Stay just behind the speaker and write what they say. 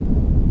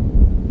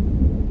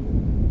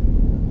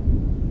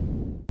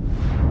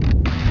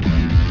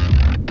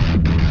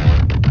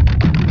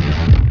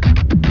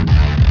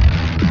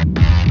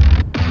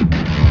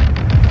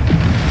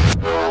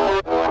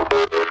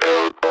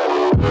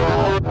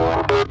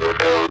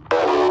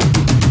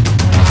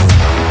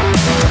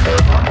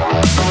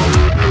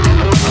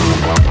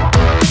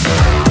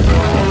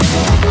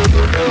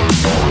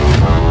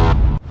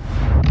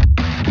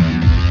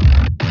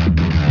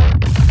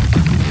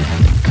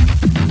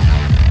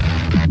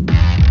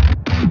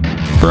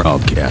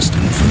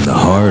Broadcasting from the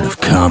heart of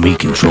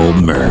commie-controlled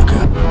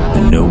America,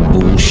 the no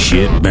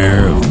bullshit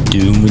bearer of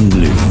doom and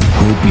gloom,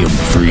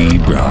 opium-free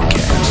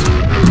broadcast,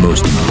 the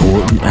most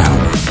important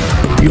hour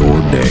of your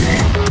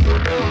day.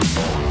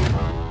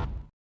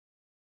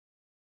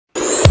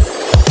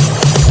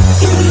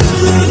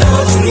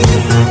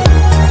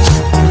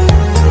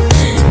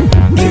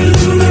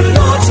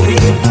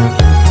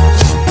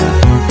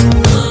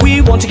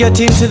 To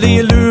get into the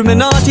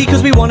Illuminati,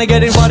 cause we wanna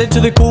get invited to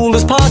the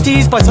coolest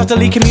parties by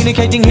subtly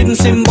communicating hidden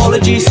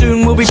symbology.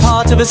 Soon we'll be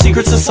part of a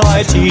secret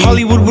society.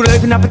 Hollywood will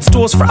open up its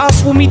doors for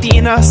us. We'll meet the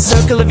inner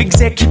circle of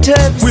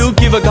executives. We'll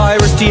give a guy a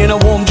rusty in a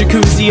warm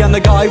jacuzzi, and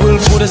the guy will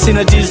put us in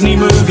a Disney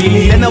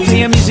movie. Then they'll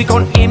play our music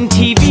on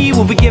MTV.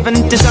 We'll be given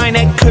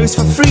designer clothes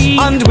for free.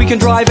 And we can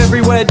drive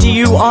everywhere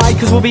DUI,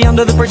 cause we'll be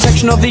under the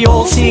protection of the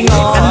all-seeing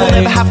eye. And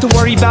we'll never have to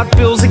worry about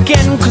bills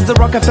again, cause the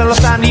Rockefeller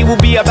family will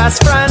be our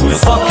best friends. We'll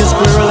fuck a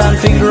squirrel and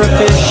finger a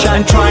fish,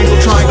 and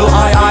triangle,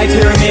 eye,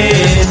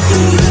 pyramid.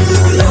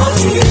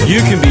 You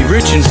can be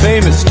rich and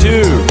famous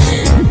too.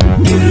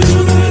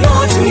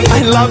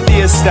 I love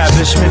the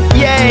establishment,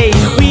 yay!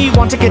 We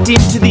want to get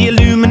into the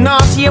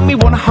Illuminati, and we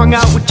want to hang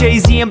out with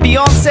Jay-Z and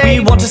Beyonce.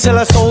 We want to sell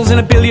our souls in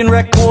 1 billion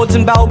records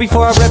and bow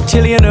before our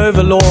reptilian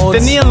overlords.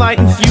 Then the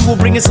enlightened few will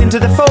bring us into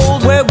the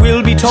fold, where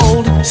we'll be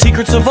told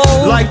secrets of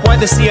old, like why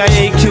the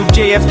CIA killed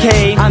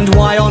JFK, and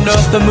why on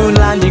earth the moon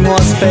landing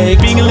was fake.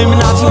 Being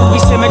Illuminati will be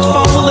so much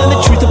fun. We'll learn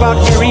the truth about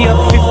Area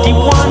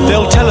 51.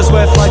 They'll tell us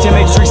where Flight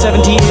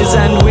MH370 is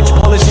and which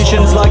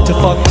politicians like to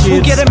fuck kids.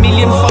 We'll get 1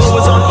 million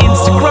followers on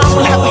Instagram.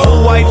 We'll have the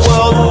whole wide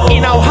world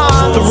in our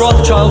hands. The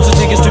Rothschilds will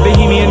take us to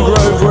Bohemian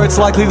Grove, where it's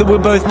likely that we'll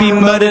both be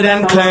murdered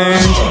and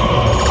cloned.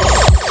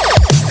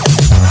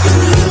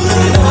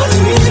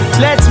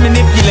 Let's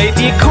manipulate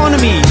the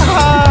economy.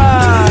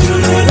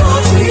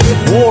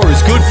 War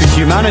is good for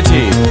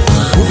humanity.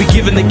 We'll be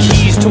given the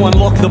keys to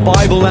unlock the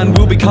Bible, and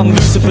we'll become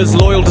Lucifer's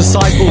loyal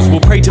disciples.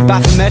 We'll pray to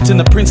Baphomet and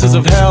the princes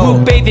of hell.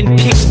 We'll bathe in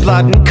pig's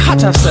blood and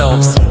cut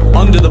ourselves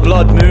under the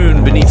blood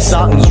moon, beneath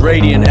Satan's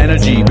radiant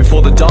energy,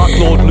 before the Dark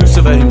Lord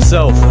Lucifer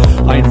himself.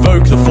 I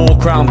invoke the 4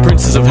 crown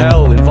princes of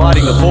hell,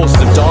 inviting the forces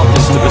of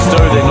darkness to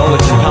bestow their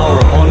knowledge and power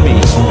upon me.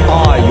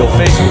 I, your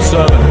faithful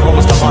servant,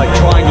 promise to hide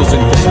triangles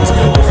in things,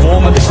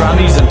 perform at the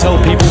Grammys and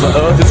tell people the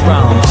earth is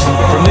round.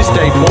 From this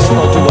day forth,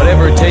 I'll do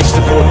whatever it takes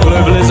to thwart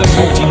globalism,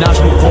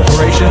 multinational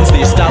corporations,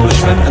 the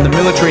establishment, and the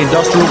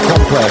military-industrial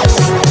complex.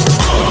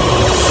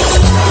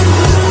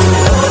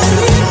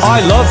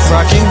 I love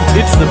fracking,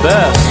 it's the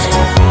best.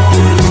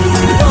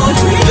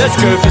 Let's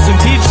go for some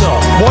pizza.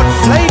 What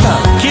flavor?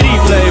 Kitty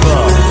flavor.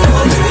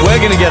 We're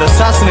gonna get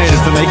assassinated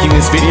for making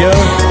this video.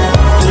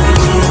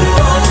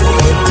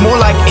 More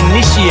like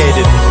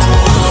initiated.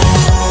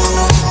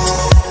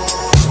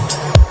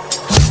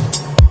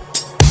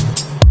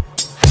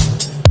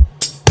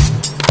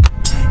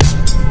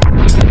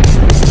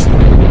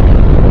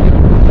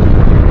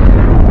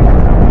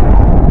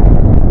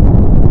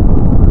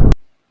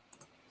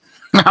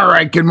 All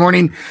right. Good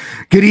morning,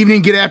 good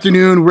evening, good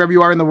afternoon, wherever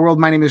you are in the world.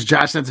 My name is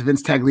Josh. That's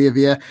Vince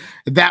Tagliavia.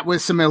 That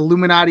was some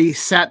Illuminati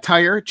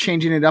satire,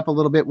 changing it up a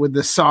little bit with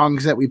the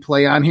songs that we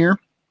play on here.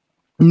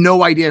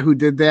 No idea who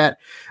did that.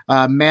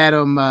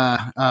 Madam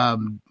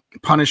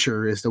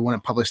Punisher is the one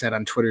that published that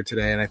on Twitter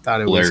today, and I thought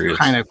it was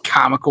kind of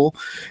comical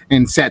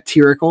and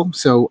satirical,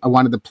 so I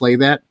wanted to play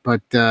that.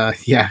 But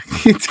yeah,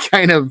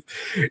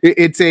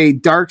 it's a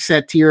dark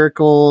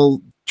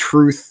satirical,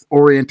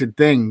 truth-oriented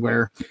thing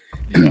where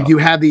you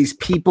have these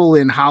people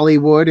in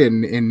Hollywood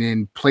and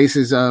in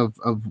places of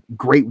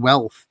great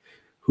wealth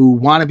who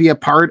want to be a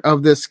part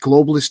of this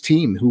globalist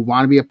team, who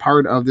want to be a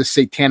part of this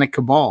satanic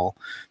cabal.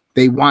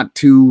 They want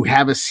to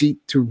have a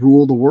seat to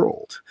rule the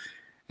world.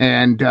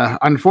 And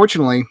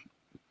unfortunately,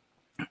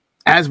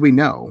 as we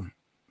know,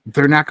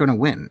 they're not going to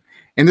win.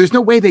 And there's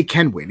no way they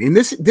can win. And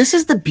this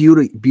is the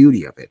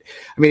beauty of it.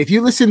 I mean, if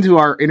you listen to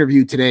our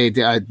interview today,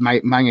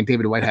 mine and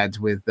David Whitehead's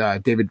with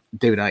David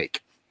Icke,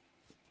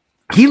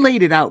 he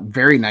laid it out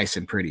very nice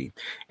and pretty.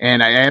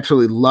 And I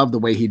absolutely love the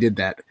way he did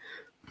that.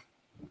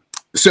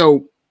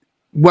 So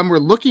when we're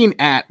looking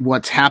at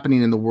what's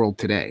happening in the world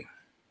today,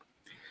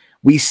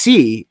 we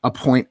see a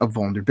point of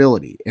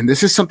vulnerability. And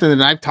this is something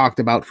that I've talked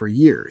about for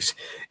years,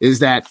 is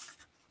that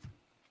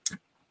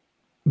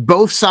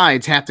both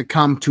sides have to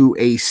come to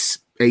a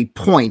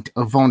point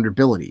of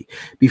vulnerability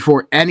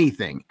before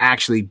anything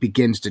actually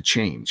begins to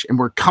change. And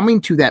we're coming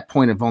to that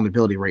point of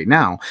vulnerability right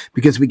now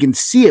because we can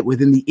see it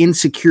within the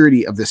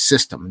insecurity of the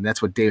system. And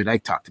that's what David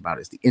Icke talked about,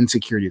 is the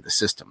insecurity of the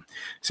system.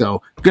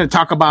 So we're going to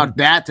talk about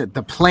that,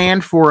 the plan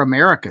for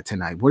America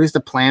tonight. What is the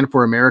plan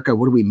for America?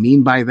 What do we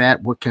mean by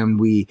that? What can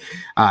we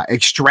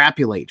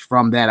extrapolate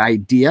from that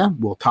idea?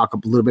 We'll talk a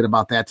little bit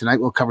about that tonight.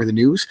 We'll cover the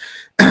news.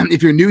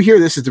 If you're new here,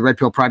 this is the Red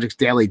Pill Project's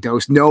Daily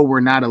Dose. No,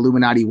 we're not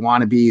Illuminati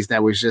wannabes.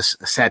 That was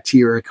just a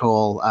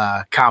satirical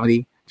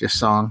comedy, just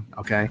song.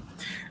 Okay.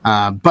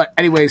 But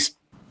anyways,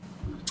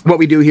 what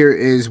we do here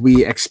is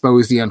we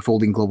expose the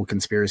unfolding global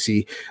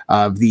conspiracy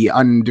of the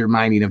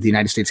undermining of the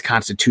United States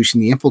Constitution,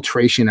 the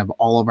infiltration of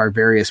all of our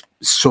various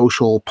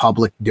social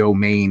public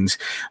domains,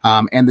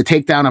 and the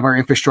takedown of our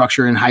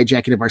infrastructure and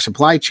hijacking of our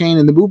supply chain,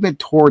 and the movement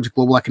towards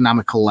global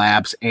economic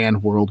collapse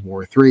and World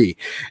War III.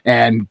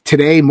 And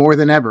today, more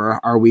than ever,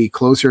 are we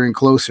closer and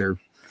closer.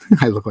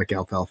 I look like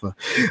alfalfa.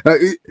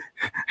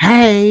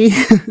 Hey.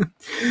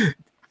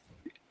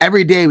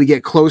 Every day we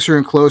get closer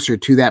and closer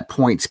to that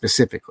point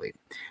specifically.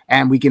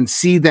 And we can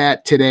see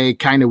that today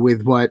kind of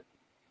with what,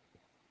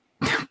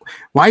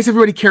 why does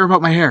everybody care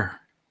about my hair?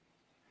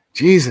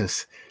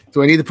 Jesus.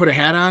 Do I need to put a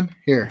hat on?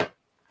 Here.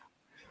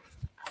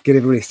 Get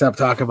everybody to stop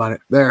talking about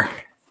it. There.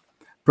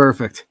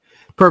 Perfect.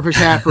 Perfect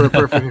hat for a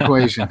perfect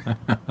equation.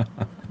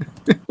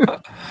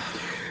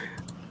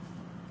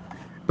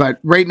 But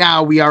right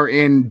now we are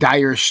in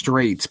dire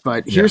straits.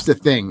 But here's the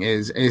thing: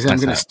 is I'm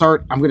going to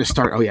start.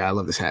 Oh yeah, I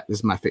love this hat. This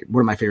is my favorite.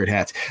 One of my favorite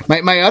hats.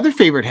 My other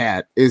favorite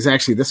hat is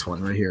actually this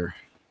one right here.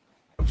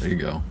 There you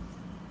go.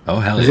 Oh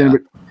hell yeah!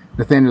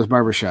 Nathaniel's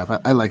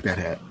Barbershop. I like that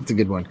hat. It's a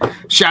good one.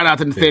 Shout out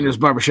to Nathaniel's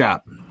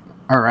Barbershop.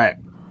 All right.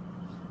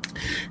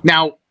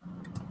 Now,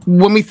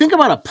 when we think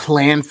about a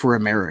plan for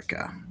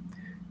America,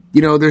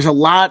 there's a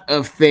lot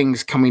of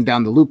things coming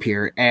down the loop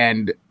here,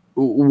 and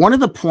one of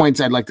the points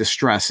I'd like to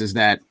stress is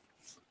that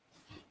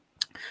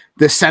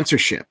the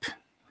censorship,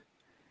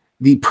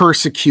 the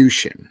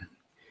persecution,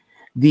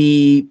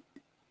 the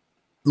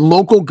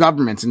local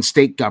governments and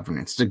state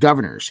governments, the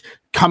governors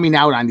coming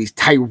out on these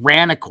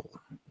tyrannical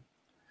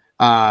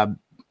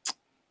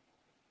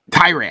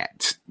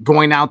tyrants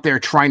going out there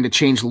trying to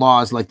change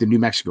laws like the New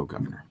Mexico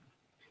governor.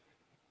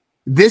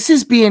 This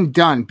is being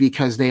done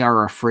because they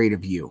are afraid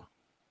of you.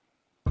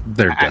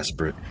 They're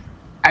desperate.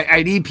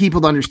 I need people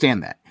to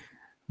understand that.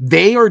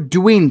 They are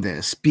doing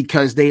this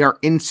because they are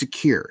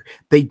insecure.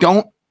 They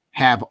don't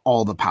have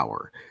all the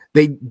power.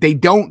 They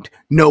don't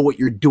know what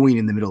you're doing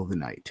in the middle of the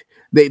night.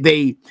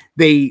 They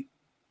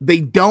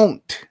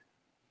don't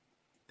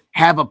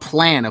have a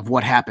plan of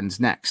what happens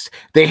next.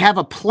 They have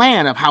a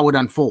plan of how it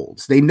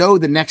unfolds. They know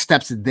the next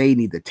steps that they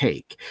need to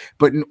take.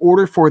 But in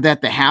order for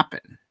that to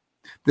happen,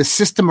 the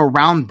system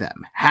around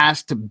them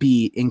has to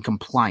be in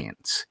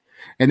compliance.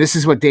 And this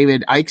is what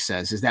David Icke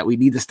says, is that we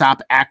need to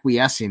stop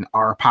acquiescing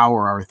our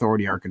power, our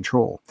authority, our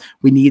control.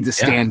 We need to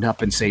stand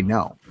up and say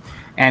no.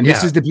 And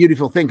this is the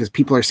beautiful thing, because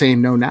people are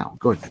saying no now.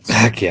 Go ahead.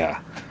 Heck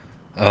yeah.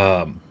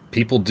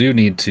 People do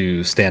need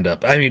to stand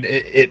up. I mean,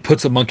 it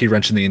puts a monkey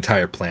wrench in the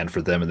entire plan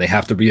for them, and they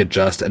have to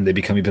readjust, and they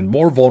become even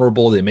more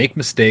vulnerable. They make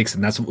mistakes,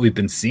 and that's what we've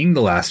been seeing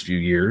the last few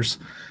years.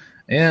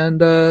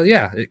 And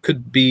it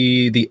could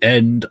be the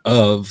end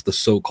of the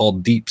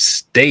so-called deep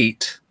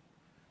state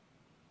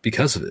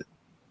because of it.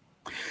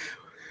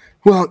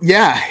 Well,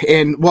 yeah.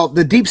 And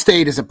the deep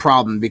state is a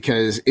problem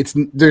because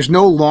there's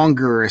no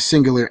longer a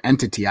singular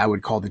entity I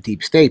would call the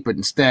deep state, but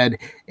instead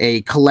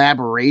a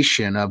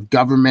collaboration of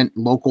government,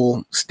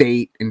 local,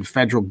 state, and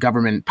federal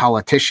government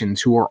politicians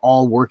who are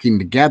all working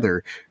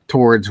together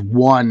towards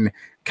one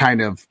kind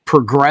of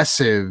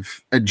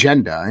progressive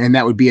agenda. And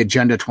that would be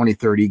Agenda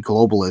 2030,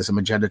 globalism,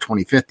 Agenda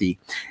 2050,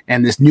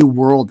 and this new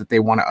world that they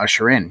want to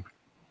usher in.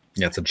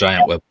 Yeah, it's a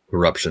giant web of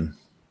corruption.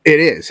 It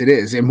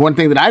is. And one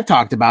thing that I've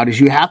talked about is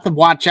you have to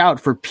watch out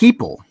for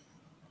people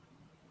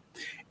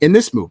in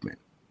this movement.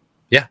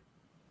 Yeah.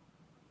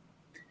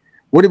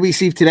 What did we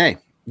see today?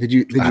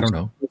 I don't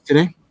know.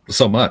 Today?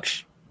 So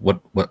much.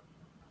 What?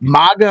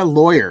 MAGA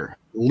lawyer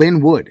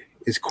Lynn Wood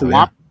is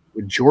cooperating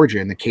with Georgia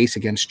in the case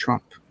against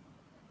Trump.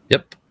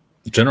 Yep.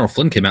 General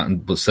Flynn came out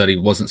and said he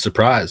wasn't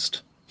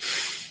surprised.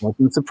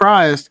 Wasn't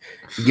surprised.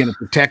 He's going to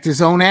protect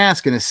his own ass,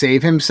 going to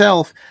save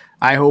himself.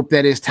 I hope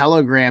that his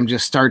telegram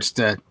just starts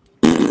to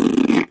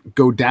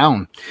go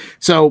down.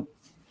 So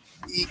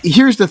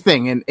here's the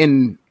thing,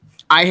 and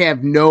I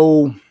have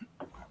no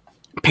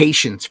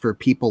patience for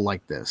people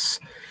like this.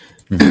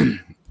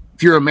 Mm-hmm.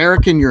 If you're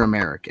American, you're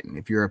American.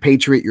 If you're a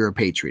patriot, you're a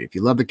patriot. If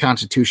you love the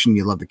Constitution,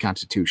 you love the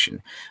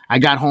Constitution. I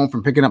got home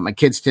from picking up my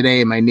kids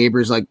today, and my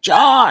neighbor's like,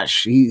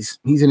 Josh, he's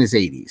in his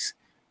 80s.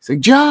 He's like,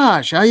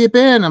 Josh, how you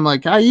been? I'm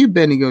like, how you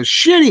been? He goes,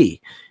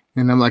 shitty.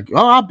 And I'm like,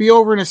 oh, I'll be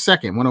over in a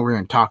second. Went over here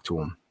and talked to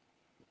him.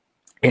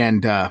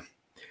 And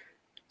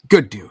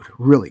good dude,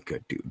 really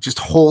good dude, just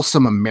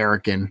wholesome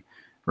American,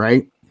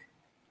 right?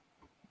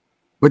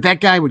 But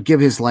that guy would give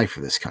his life for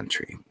this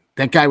country.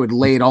 That guy would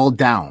lay it all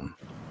down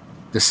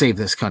to save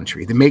this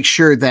country, to make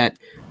sure that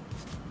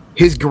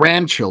his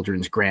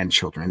grandchildren's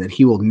grandchildren that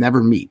he will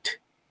never meet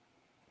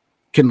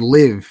can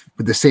live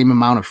with the same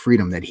amount of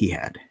freedom that he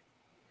had.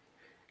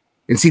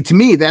 And see, to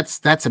me,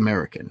 that's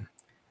American.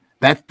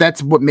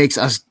 That's what makes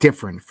us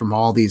different from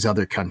all these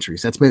other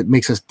countries. That's what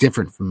makes us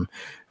different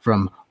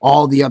from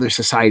all the other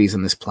societies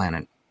on this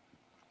planet,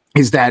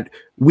 is that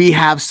we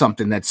have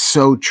something that's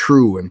so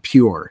true and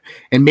pure.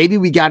 And maybe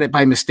we got it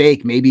by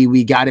mistake. Maybe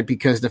we got it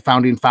because the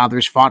founding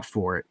fathers fought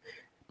for it.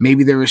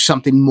 Maybe there was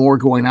something more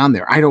going on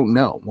there. I don't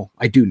know. Well,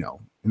 I do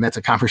know. And that's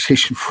a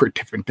conversation for a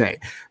different day.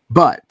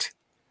 But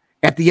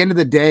at the end of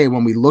the day,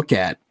 when we look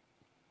at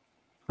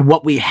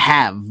what we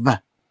have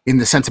in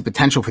the sense of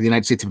potential for the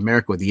United States of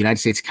America with the United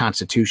States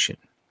Constitution,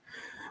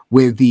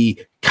 with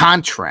the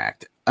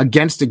contract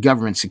against the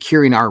government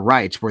securing our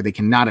rights where they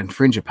cannot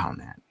infringe upon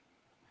that.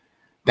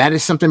 That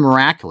is something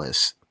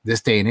miraculous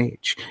this day and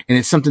age. And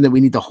it's something that we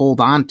need to hold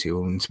on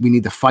to, and we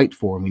need to fight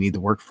for, and we need to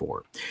work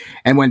for.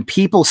 And when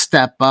people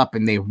step up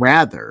and they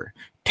rather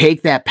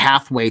take that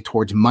pathway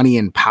towards money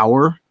and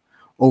power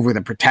over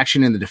the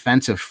protection and the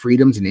defense of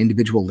freedoms and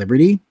individual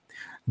liberty,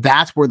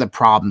 that's where the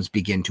problems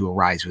begin to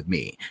arise with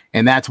me.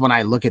 And that's when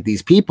I look at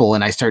these people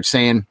and I start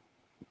saying,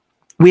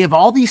 we have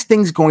all these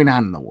things going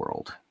on in the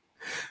world.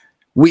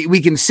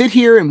 We can sit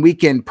here and we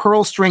can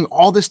pearl string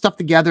all this stuff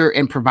together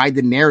and provide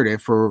the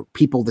narrative for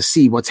people to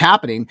see what's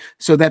happening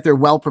so that they're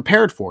well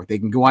prepared for it. They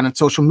can go on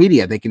social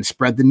media. They can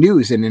spread the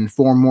news and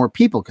inform more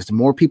people, because the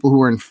more people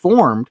who are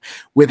informed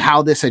with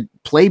how this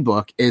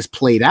playbook is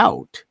played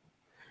out,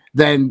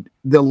 then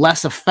the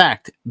less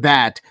effect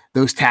that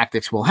those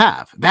tactics will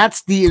have.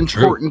 That's the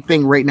important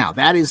thing right now.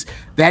 That is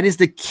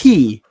the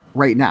key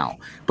right now.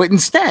 But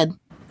instead,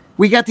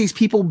 we got these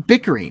people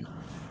bickering.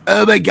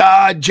 Oh my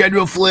God,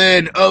 General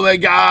Flynn. Oh my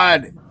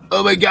God,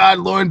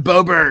 Lauren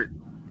Boebert.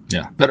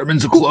 Yeah,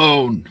 Fetterman's a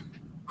clone.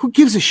 Who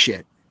gives a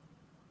shit?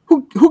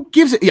 Who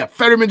gives it? Yeah,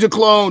 Fetterman's a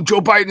clone.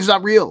 Joe Biden's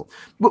not real.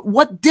 But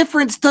what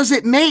difference does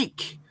it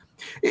make?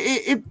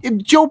 If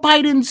Joe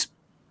Biden's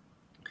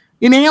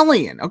an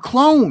alien, a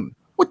clone,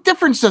 what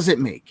difference does it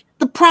make?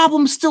 The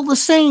problem's still the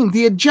same.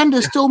 The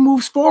agenda still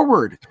moves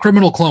forward.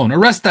 Criminal clone.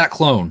 Arrest that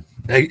clone.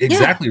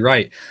 Exactly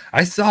right.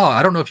 I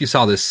don't know if you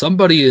saw this.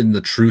 Somebody in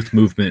the Truth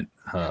Movement,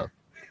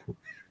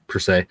 per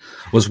se,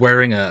 was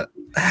wearing a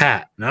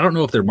hat. And I don't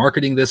know if they're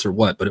marketing this or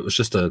what, but it was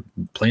just a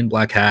plain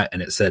black hat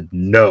and it said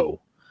no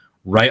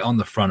right on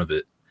the front of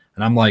it.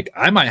 And I'm like,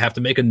 I might have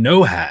to make a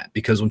no hat,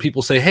 because when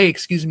people say, hey,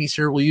 excuse me,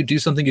 sir, will you do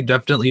something you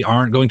definitely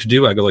aren't going to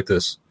do? I go like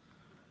this.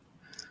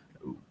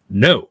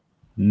 No,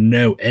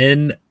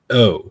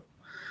 N-O.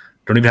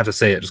 Don't even have to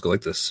say it. Just go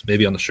like this.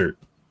 Maybe on the shirt.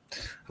 I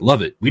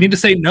love it. We need to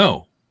say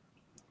no.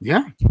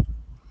 Yeah.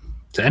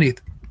 To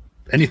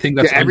anything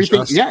that's everything.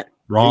 unjust, Yeah.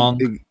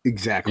 wrong,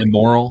 exactly,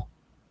 immoral,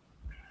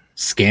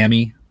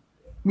 scammy.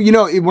 You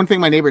know, one thing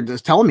my neighbor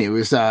was telling me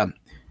was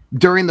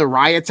during the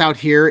riots out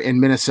here in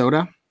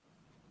Minnesota,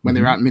 when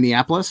they were out in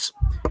Minneapolis,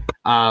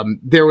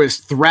 there was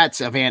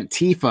threats of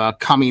Antifa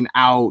coming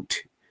out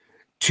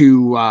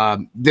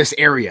to this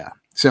area.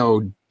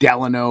 So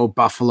Delano,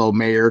 Buffalo,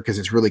 Mayor, because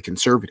it's really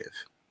conservative.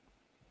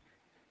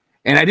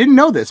 And I didn't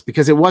know this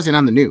because it wasn't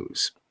on the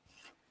news.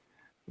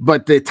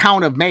 But the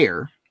town of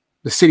Mayor,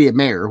 the city of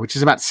Mayor, which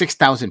is about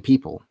 6,000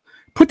 people,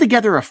 put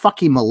together a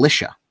fucking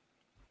militia.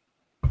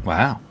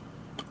 Wow.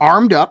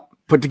 Armed up,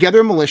 put together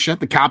a militia.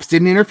 The cops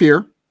didn't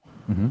interfere.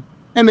 Mm-hmm.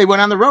 And they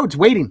went on the roads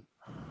waiting.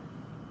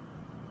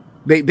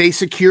 They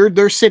secured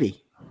their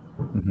city.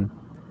 Mm-hmm.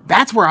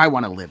 That's where I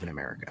want to live in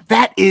America.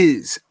 That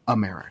is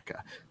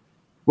America.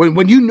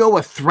 When you know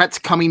a threat's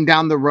coming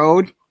down the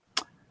road,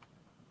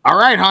 all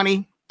right,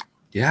 honey.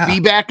 Yeah. Be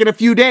back in a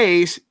few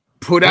days.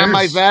 Put on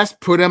my vest,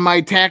 put on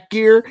my tack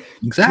gear,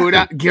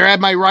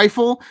 grab my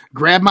rifle,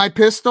 grab my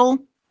pistol,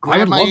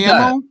 grab my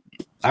ammo.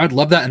 I would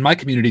love that in my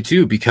community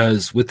too,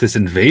 because with this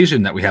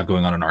invasion that we have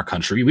going on in our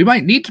country, we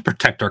might need to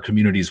protect our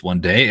communities one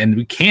day, and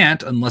we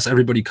can't unless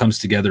everybody comes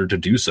together to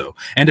do so.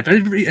 And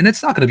and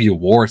it's not going to be a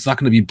war, it's not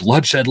going to be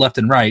bloodshed left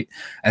and right.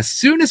 As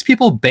soon as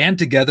people band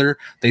together,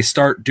 they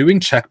start doing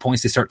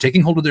checkpoints, they start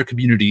taking hold of their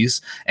communities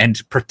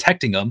and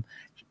protecting them.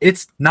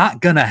 It's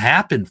not going to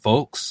happen,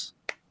 folks.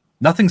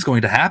 Nothing's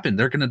going to happen.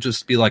 They're going to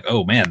just be like,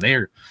 oh man,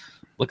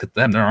 look at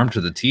them. They're armed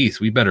to the teeth.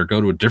 We better go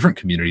to a different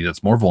community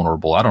that's more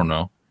vulnerable. I don't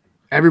know.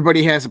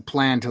 Everybody has a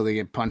plan till they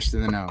get punched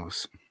in the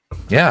nose.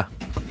 Yeah.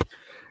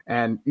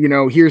 And, you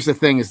know, here's the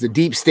thing is the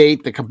deep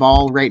state, the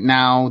cabal right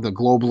now, the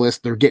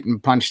globalists, they're getting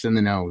punched in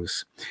the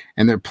nose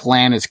and their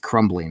plan is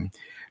crumbling.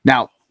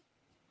 Now,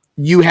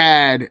 you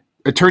had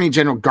Attorney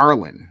General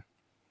Garland,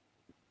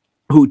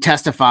 who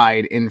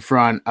testified in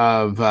front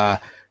of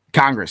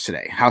Congress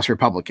today, House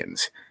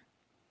Republicans.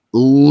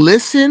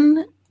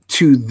 Listen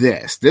to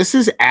this. This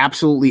is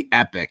absolutely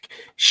epic.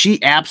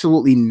 She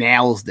absolutely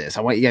nails this.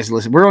 I want you guys to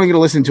listen. We're only going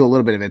to listen to a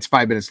little bit of it. It's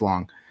 5 minutes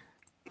long.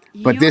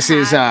 But this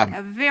is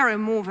a very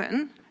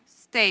moving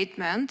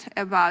statement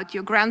about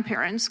your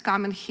grandparents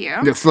coming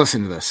here. Let's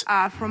listen to this.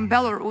 From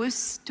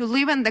Belarus to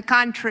live in the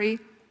country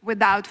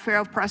without fear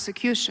of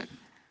prosecution.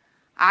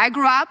 I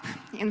grew up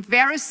in a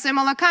very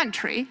similar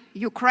country,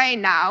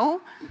 Ukraine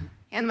now.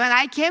 And when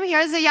I came here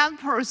as a young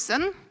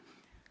person,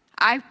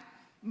 I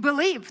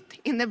believed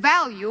in the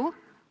value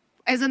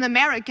as an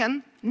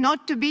American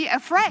not to be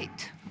afraid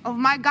of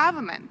my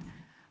government.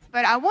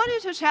 But I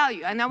wanted to tell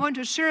you, and I want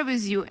to share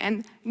with you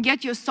and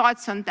get your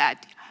thoughts on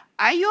that.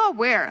 Are you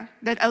aware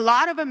that a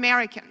lot of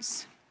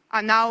Americans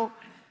are now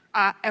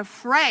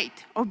afraid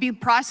of being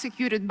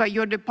prosecuted by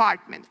your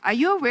department? Are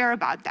you aware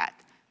about that?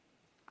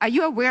 Are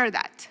you aware of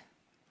that?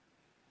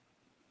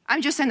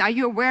 I'm just saying, are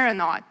you aware or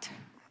not?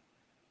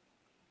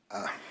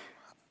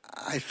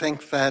 I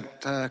think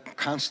that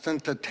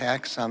constant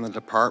attacks on the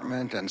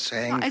department and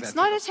saying no, it's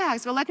not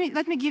attacks. Well, let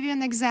me give you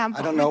an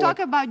example. I don't know we talk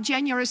about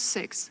January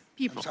 6th.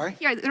 People. I'm sorry?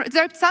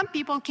 Here, some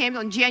people came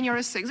on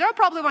January 6th. There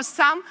probably were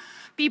some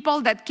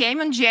people that came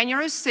on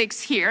January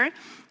 6th here,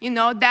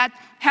 that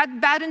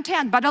had bad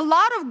intent. But a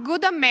lot of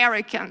good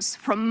Americans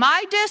from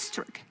my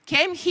district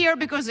came here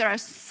because they are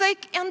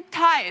sick and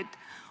tired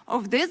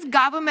of this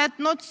government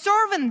not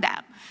serving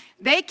them.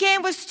 They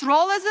came with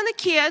strollers and the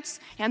kids,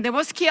 and there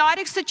was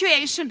chaotic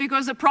situation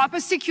because the proper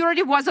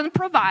security wasn't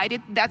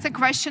provided. That's a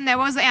question that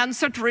was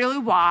answered really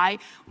why.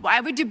 Why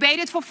we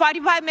debated for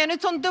 45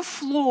 minutes on the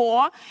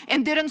floor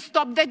and didn't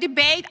stop the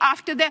debate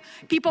after the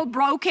people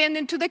broke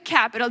into the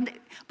Capitol.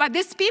 But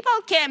these people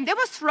came, they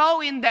were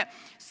throwing the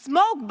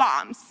smoke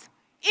bombs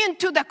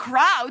into the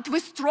crowd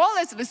with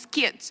strollers with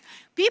kids.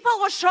 People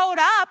were showed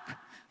up,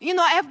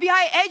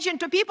 FBI agent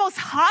to people's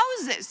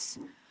houses.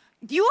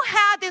 You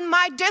had in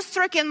my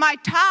district, in my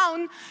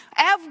town,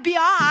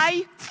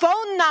 FBI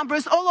phone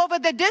numbers all over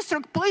the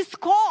district. Please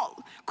call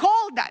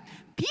that.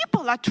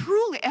 People are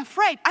truly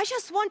afraid. I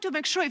just want to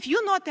make sure if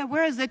you're not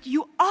aware that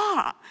you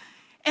are.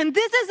 And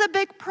this is a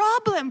big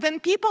problem when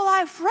people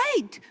are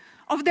afraid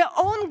of their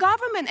own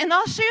government. And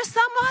I'll share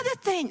some other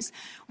things.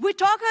 We're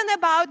talking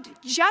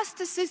about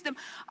justice system.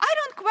 I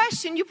don't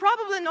question, you're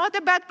probably not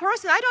a bad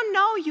person. I don't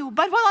know you,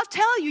 but what I'll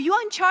tell you,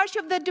 you're in charge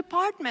of the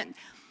department.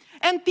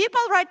 And people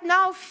right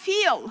now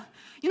feel,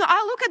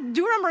 I look at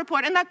Durham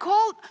report and I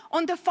call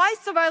on the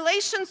FISA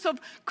violations of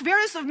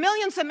queries of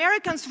millions of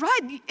Americans,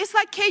 right? It's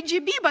like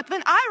KGB, but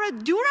when I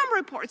read Durham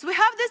reports, we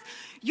have this,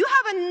 you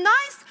have a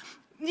nice,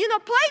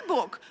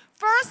 playbook.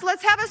 First,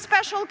 let's have a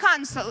special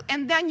counsel,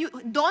 and then you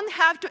don't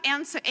have to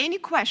answer any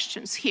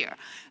questions here.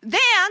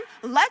 Then,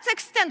 let's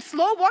extend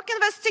slow walk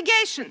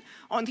investigation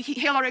on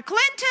Hillary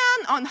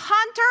Clinton, on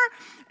Hunter.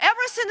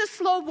 Everything is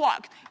slow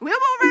walk. We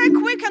were very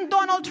quick on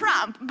Donald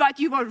Trump, but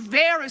you were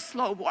very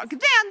slow walk.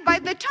 Then, by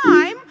the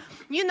time,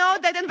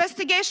 that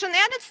investigation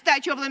ended,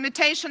 statute of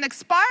limitation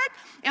expired,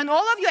 and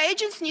all of your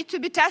agents need to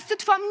be tested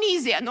for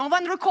amnesia. No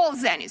one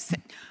recalls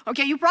anything.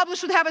 Okay, you probably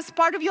should have as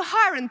part of your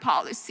hiring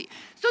policy.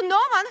 So no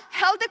one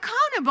held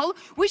accountable,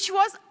 which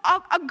was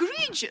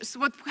egregious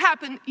what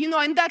happened,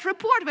 in that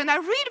report. When I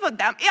read about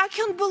them, I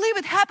can't believe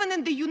it happened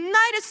in the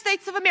United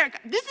States of America.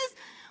 This is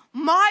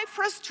my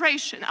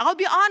frustration. I'll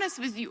be honest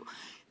with you.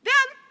 Then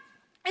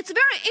it's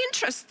very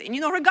interesting,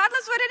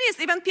 regardless what it is,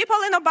 even people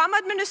in Obama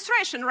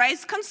administration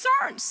raise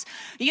concerns.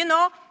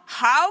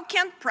 How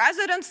can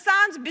President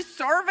sons be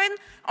serving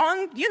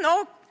on,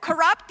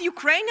 corrupt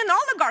Ukrainian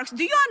oligarchs?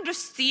 Do you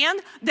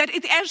understand that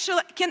it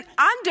actually can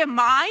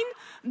undermine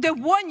the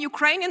one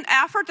Ukrainian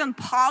effort and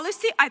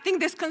policy? I think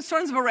these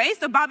concerns were raised.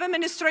 The Obama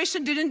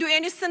administration didn't do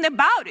anything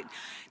about it.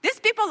 These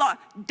people are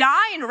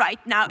dying right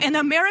now, and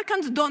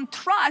Americans don't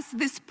trust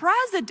this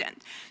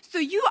president. So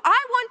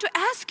I want to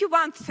ask you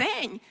one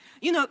thing.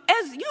 I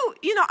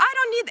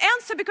don't need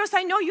answer because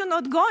I know you're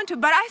not going to,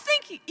 but I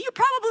think you're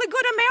probably a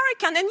good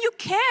American and you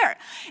care.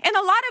 And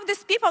a lot of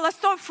these people are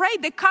so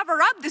afraid they cover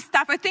up this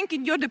stuff, I think,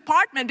 in your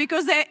department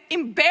because they're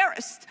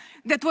embarrassed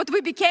that what we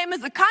became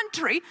as a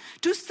country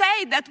to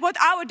say that what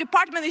our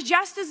Department of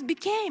Justice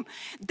became.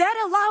 That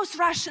allows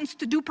Russians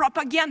to do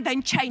propaganda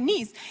in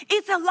Chinese.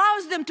 It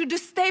allows them to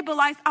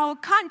destabilize our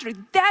country.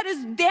 That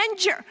is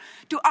danger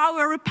to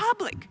our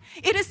republic.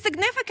 It is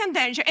significant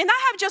danger. And I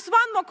have just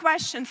one more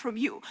question from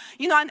you.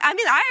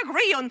 I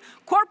agree on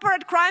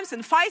corporate crimes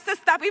and FISA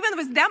stuff, even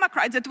with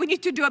Democrats, that we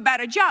need to do a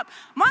better job.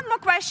 One more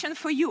question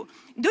for you.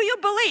 Do you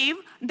believe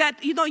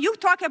that, you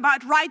talk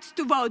about rights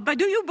to vote, but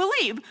do you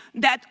believe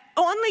that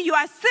only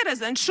U.S.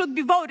 citizens should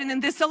be voting in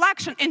this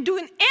election and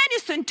doing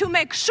anything to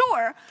make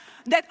sure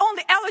that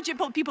only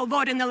eligible people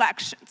vote in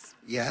elections?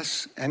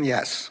 Yes and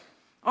yes.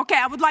 Okay,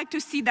 I would like to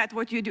see that,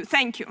 what you do.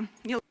 Thank you.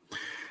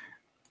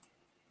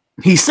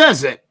 He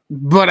says it,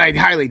 but I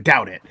highly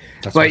doubt it.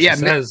 That's but what yeah,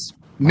 she says.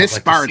 Miss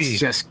Sparks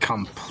just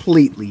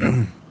completely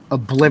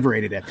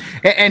obliterated it.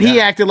 And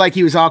he acted like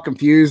he was all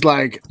confused,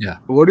 like,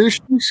 what is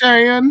she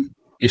saying?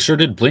 You sure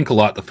did blink a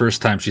lot the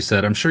first time she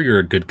said, I'm sure you're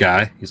a good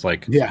guy. He's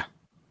like, yeah.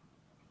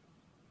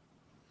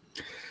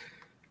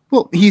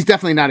 Well, he's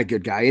definitely not a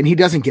good guy, and he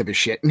doesn't give a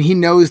shit. And he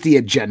knows the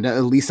agenda,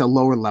 at least a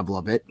lower level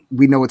of it.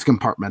 We know it's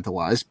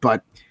compartmentalized,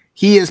 but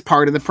he is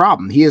part of the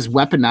problem. He has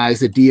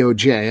weaponized the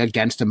DOJ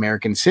against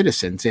American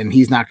citizens, and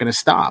he's not going to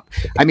stop.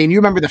 I mean, you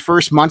remember the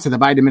first months of the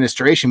Biden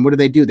administration, what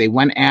did? They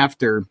went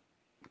after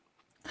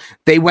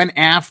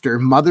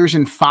mothers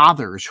and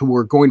fathers who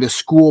were going to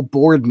school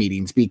board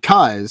meetings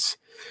because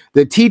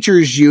the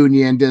teachers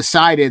union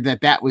decided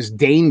that was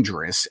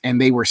dangerous and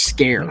they were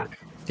scared.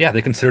 Yeah,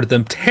 they considered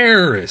them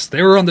terrorists.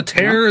 They were on the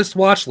terrorist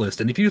watch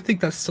list. And if you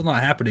think that's still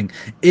not happening,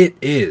 it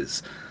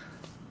is.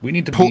 We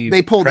need to be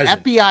They pulled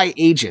present. FBI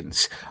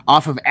agents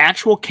off of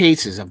actual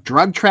cases of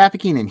drug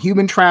trafficking and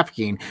human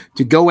trafficking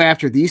to go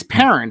after these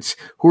parents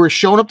who are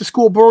showing up to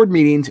school board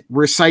meetings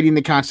reciting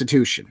the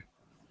Constitution.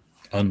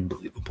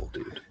 Unbelievable,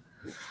 dude.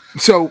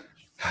 So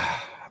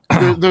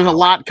there's a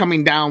lot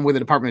coming down with the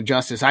Department of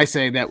Justice. I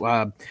say that,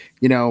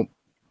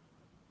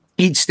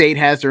 Each state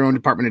has their own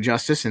Department of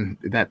Justice, and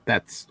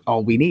that's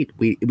all we need.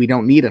 We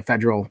don't need a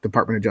federal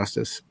Department of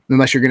Justice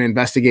unless you're going to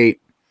investigate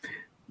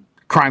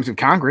crimes of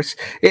Congress.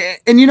 And,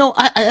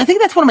 I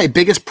think that's one of my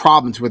biggest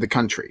problems with the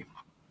country,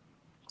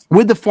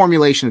 with the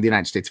formulation of the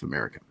United States of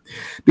America,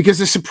 because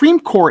the Supreme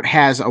Court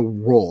has a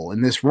role,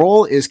 and this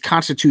role is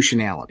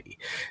constitutionality.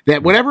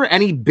 That whenever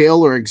any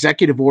bill or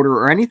executive order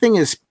or anything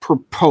is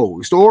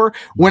proposed, or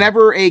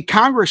whenever a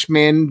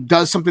congressman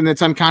does something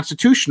that's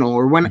unconstitutional,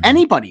 or when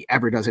anybody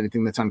ever does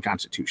anything that's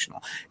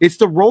unconstitutional, it's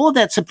the role of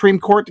that Supreme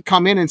Court to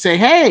come in and say,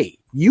 hey,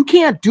 you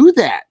can't do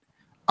that.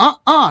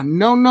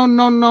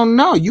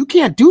 No, you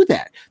can't do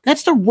that.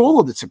 That's the role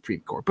of the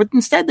Supreme Court. But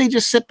instead, they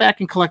just sit back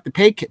and collect the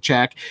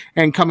paycheck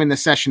and come into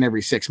session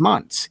every 6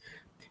 months.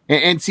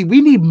 And see,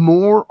 we need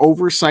more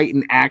oversight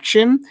and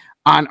action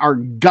on our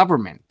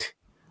government.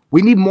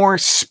 We need more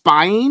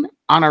spying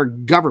on our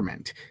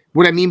government.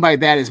 What I mean by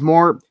that is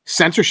more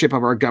censorship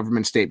of our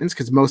government statements,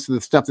 because most of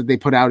the stuff that they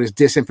put out is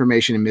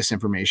disinformation and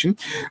misinformation.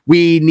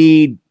 We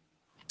need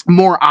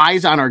more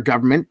eyes on our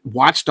government,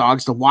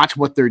 watchdogs to watch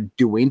what they're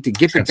doing, to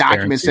get the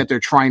documents that they're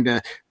trying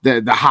to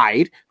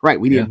hide.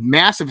 Right. We need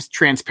massive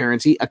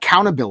transparency,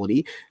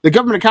 accountability. The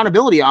Government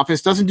Accountability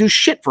Office doesn't do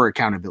shit for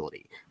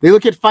accountability. They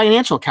look at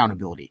financial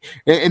accountability.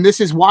 And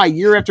this is why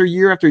year after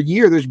year after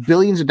year, there's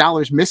billions of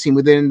dollars missing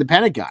within the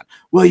Pentagon.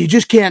 Well, you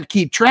just can't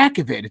keep track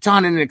of it. It's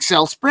on an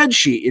Excel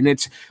spreadsheet, and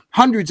it's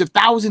hundreds of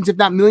thousands, if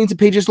not millions of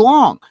pages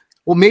long.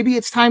 Well, maybe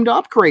it's time to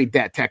upgrade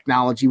that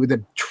technology with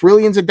the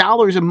trillions of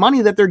dollars of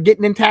money that they're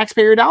getting in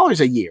taxpayer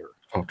dollars a year.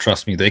 Oh,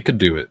 trust me, they could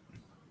do it.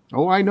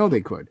 Oh, I know they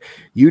could.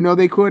 You know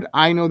they could.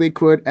 I know they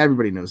could.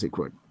 Everybody knows they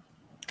could.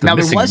 Now,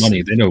 missing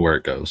money, they know where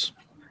it goes.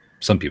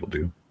 Some people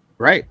do.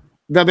 Right.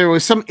 Now, there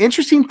was some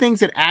interesting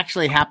things that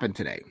actually happened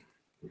today.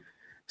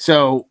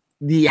 So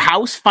the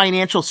House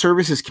Financial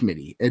Services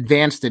Committee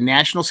advanced the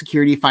National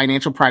Security,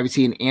 Financial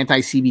Privacy, and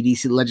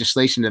Anti-CBDC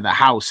legislation to the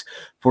House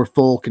for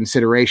full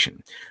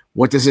consideration.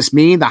 What does this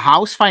mean? The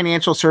House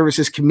Financial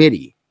Services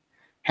Committee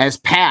has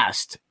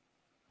passed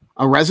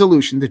a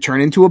resolution to turn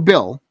into a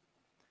bill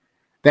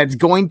that's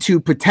going to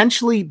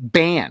potentially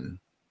ban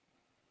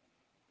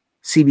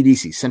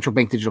CBDCs, central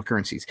bank digital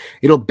currencies.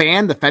 It'll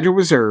ban the Federal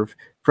Reserve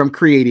from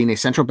creating a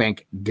central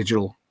bank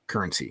digital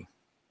currency.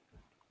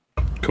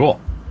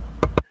 Cool.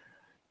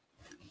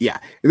 Yeah,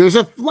 there's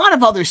a lot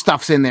of other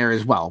stuffs in there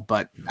as well,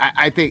 but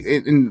I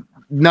think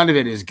none of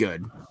it is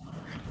good.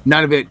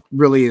 None of it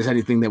really is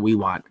anything that we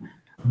want.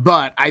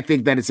 But I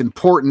think that it's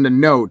important to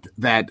note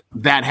that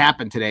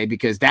happened today,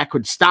 because that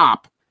could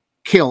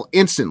kill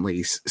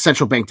instantly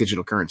central bank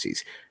digital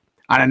currencies.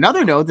 On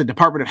another note, the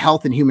Department of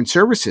Health and Human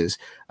Services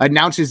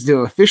announces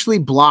to officially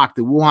block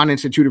the Wuhan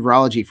Institute of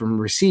Virology from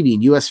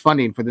receiving U.S.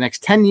 funding for the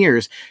next 10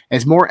 years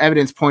as more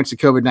evidence points to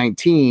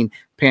COVID-19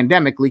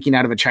 pandemic leaking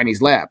out of a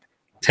Chinese lab.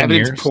 10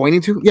 evidence years?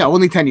 Pointing to? Yeah,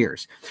 only 10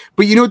 years.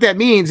 But you know what that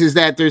means is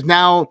that there's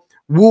now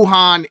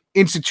Wuhan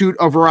Institute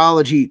of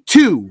Virology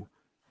 2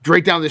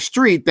 right down the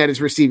street that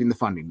is receiving the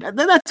funding.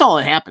 That's all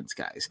that happens,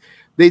 guys.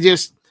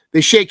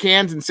 They shake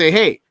hands and say,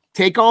 hey,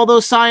 take all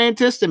those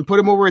scientists and put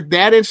them over at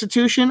that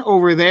institution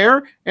over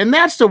there, and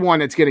that's the one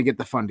that's going to get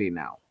the funding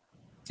now.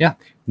 Yeah,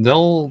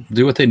 they'll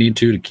do what they need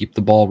to keep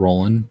the ball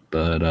rolling,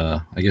 but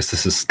I guess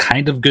this is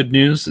kind of good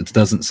news. It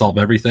doesn't solve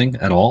everything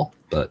at all,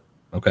 but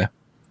okay.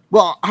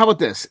 Well, how about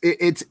this?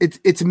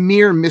 It's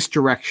mere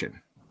misdirection.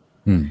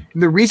 And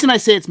the reason I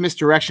say it's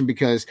misdirection,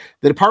 because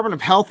the Department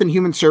of Health and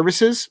Human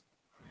Services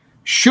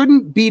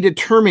shouldn't be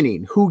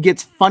determining who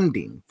gets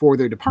funding for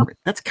their department.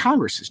 That's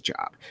Congress's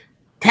job.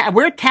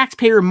 Where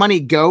taxpayer money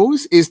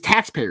goes is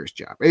taxpayers'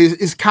 job,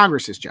 is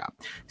Congress's job.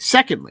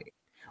 Secondly,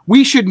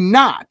 we should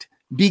not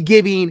be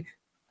giving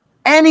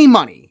any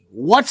money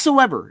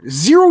whatsoever,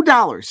 $0,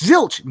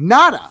 zilch,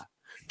 nada,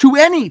 to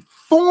any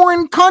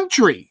foreign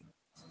country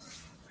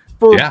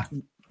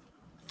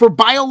for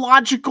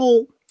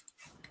biological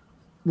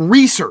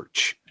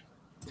research.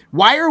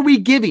 Why are we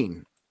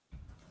giving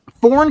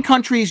foreign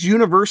countries'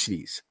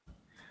 universities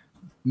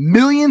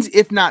millions,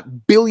 if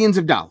not billions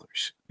of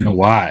dollars? You know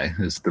why?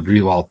 Is the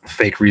real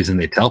fake reason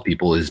they tell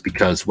people is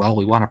because, well,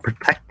 we want to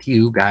protect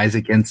you guys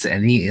against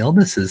any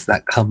illnesses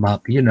that come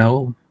up,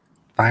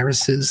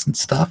 viruses and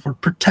stuff. We're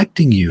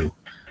protecting you.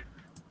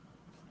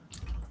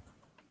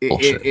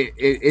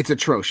 It's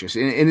atrocious,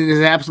 and it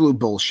is absolute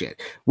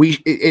bullshit.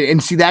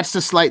 See, that's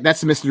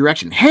the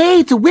misdirection. Hey,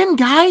 it's a win,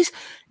 guys.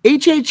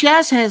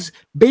 HHS has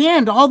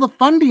banned all the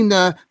funding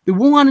the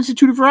Wuhan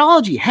Institute of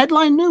Virology.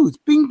 Headline news.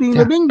 Bing, bing,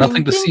 bing, bing.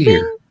 Nothing to see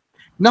here.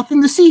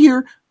 Nothing to see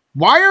here.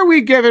 Why are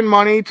we giving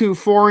money to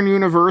foreign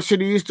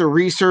universities to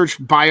research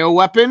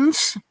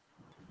bioweapons?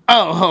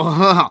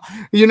 Oh,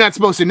 you're not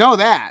supposed to know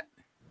that.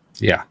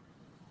 Yeah.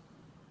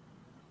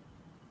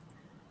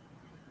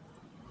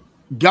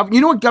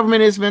 You know what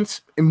government is,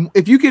 Vince? And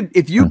if you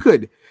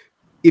could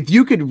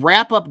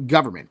wrap up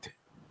government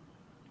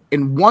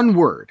in one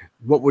word,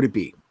 what would it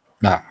be?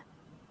 Nah.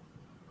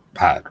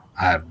 I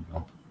don't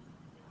know.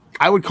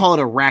 I would call it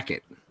a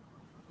racket.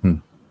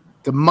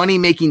 It's a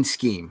money-making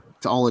scheme.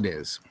 It's all it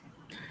is.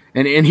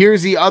 And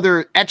here's the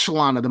other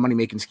echelon of the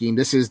money-making scheme.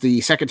 This is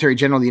the Secretary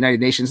General of the United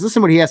Nations.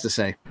 Listen to what he has to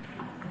say.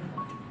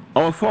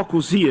 Our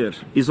focus here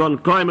is on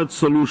climate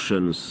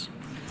solutions,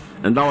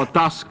 and our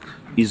task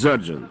is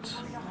urgent.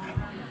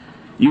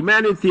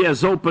 Humanity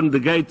has opened the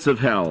gates of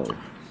hell.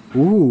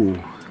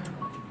 Ooh.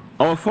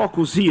 Our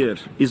focus here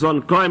is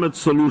on climate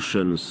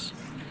solutions,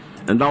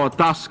 and our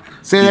task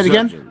Say that is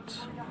again. urgent.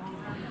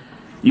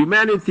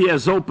 Humanity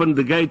has opened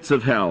the gates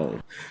of hell.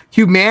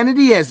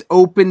 Humanity has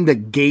opened the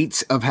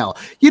gates of hell.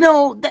 You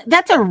know,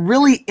 that's a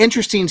really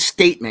interesting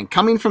statement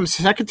coming from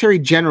Secretary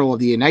General of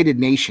the United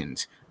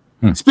Nations,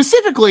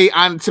 specifically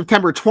on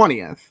September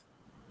 20th,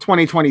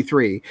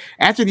 2023,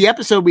 after the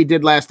episode we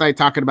did last night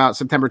talking about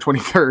September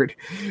 23rd.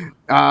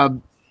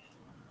 And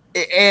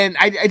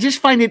I just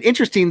find it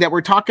interesting that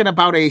we're talking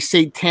about a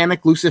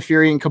satanic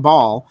Luciferian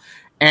cabal,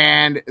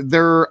 and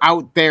they're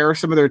out there,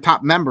 some of their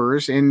top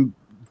members in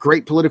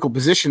great political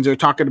positions are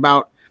talking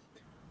about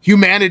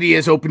humanity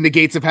has opened the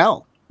gates of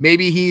hell.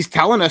 Maybe he's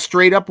telling us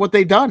straight up what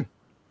they've done.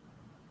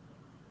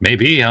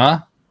 Maybe, huh?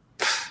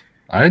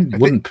 I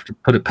wouldn't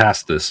put it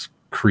past this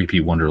creepy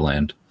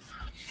wonderland.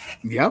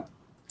 Yep.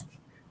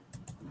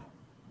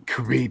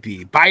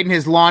 Creepy. Biden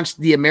has launched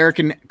the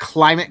American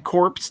Climate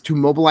Corps to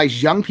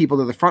mobilize young people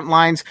to the front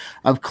lines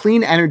of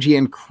clean energy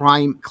and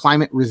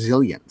climate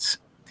resilience.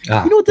 You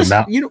know what this?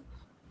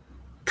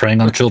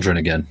 Preying on children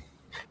again.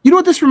 You know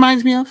what this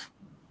reminds me of?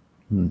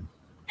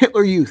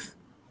 Hitler Youth.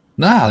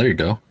 Ah, there you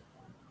go.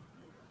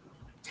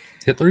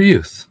 Hitler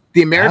Youth.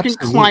 The American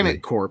Absolutely.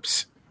 Climate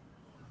Corps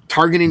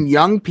targeting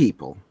young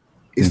people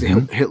is the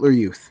Hitler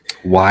Youth.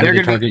 Why do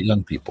they target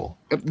young people?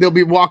 They'll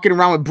be walking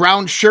around with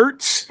brown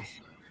shirts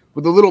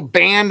with a little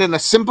band and a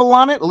symbol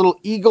on it, a little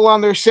eagle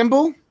on their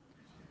symbol.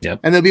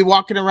 Yep. And they'll be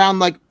walking around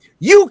like,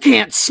 you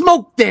can't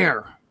smoke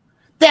there.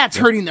 That's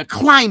hurting the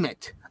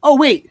climate. Oh,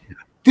 wait.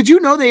 Did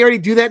you know they already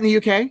do that in the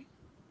UK?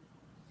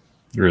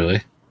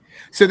 Really?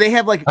 So they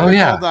have like,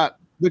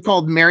 they're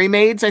called Merry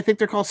Maids. I think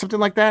they're called something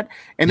like that.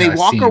 And they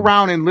walk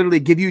around and literally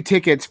give you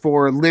tickets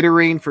for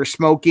littering, for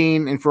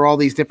smoking, and for all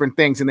these different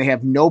things. And they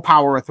have no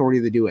power or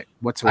authority to do it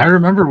whatsoever. I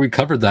remember we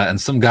covered that,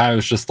 and some guy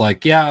was just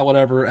like, yeah,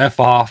 whatever, F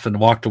off, and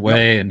walked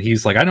away. Yep. And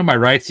he's like, I know my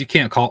rights. You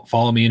can't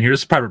follow me in here.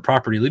 It's private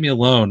property. Leave me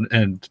alone.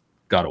 And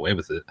got away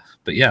with it.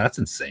 But yeah, that's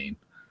insane.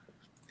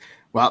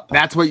 Well,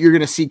 that's what you're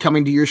going to see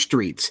coming to your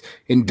streets.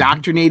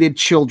 Indoctrinated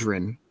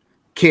children,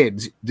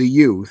 kids, the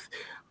youth,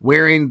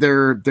 wearing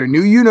their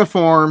new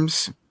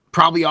uniforms,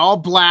 probably all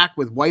black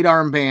with white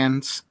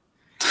armbands,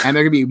 and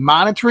they're going to be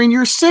monitoring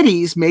your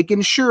cities,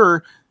 making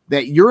sure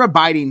that you're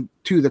abiding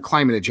to the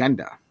climate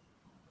agenda.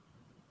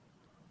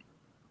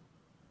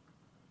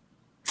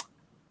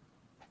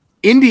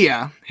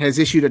 India has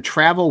issued a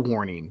travel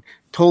warning,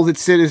 told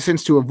its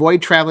citizens to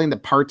avoid traveling to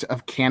parts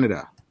of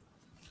Canada.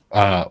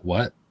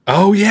 What?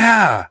 Oh,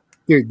 yeah.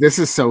 Dude, this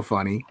is so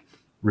funny.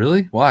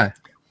 Really? Why?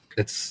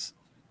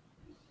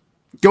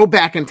 Go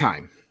back in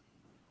time.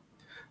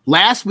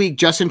 Last week,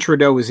 Justin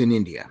Trudeau was in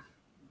India,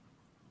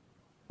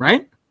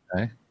 right?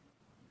 Okay.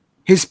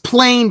 His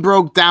plane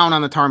broke down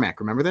on the tarmac.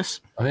 Remember this?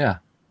 Oh, yeah.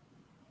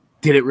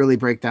 Did it really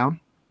break down?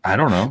 I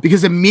don't know.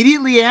 Because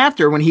immediately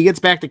after, when he gets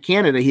back to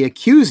Canada, he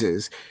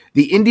accuses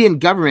the Indian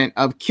government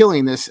of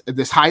killing this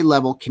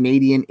high-level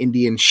Canadian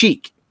Indian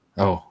sheik.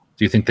 Oh,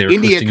 do you think they were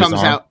twisting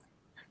his arm?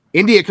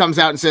 India comes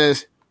out and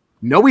says,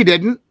 no, we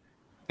didn't.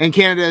 And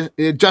Canada,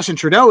 Justin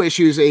Trudeau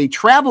issues a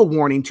travel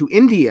warning to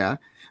India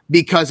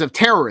because of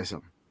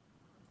terrorism.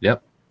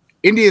 Yep.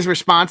 India's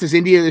response is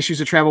India issues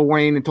a travel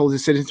warning and told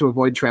its citizens to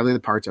avoid traveling to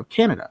parts of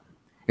Canada.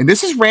 And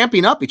this is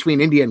ramping up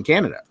between India and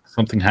Canada.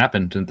 Something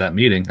happened at that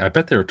meeting. I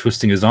bet they were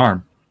twisting his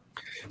arm.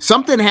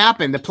 Something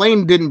happened. The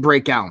plane didn't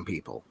break down,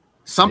 people.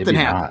 Something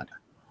happened.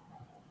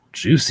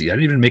 Juicy. I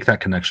didn't even make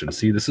that connection.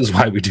 See, this is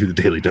why we do the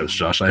Daily Dose,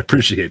 Josh. I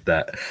appreciate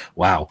that.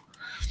 Wow.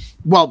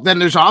 Well, then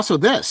there's also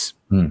this.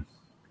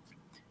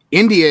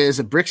 India is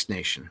a BRICS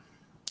nation.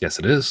 Yes,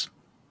 it is.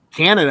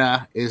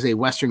 Canada is a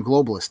Western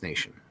globalist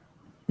nation.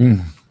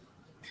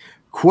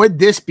 Could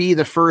this be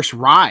the first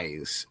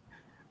rise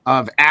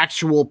of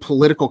actual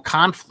political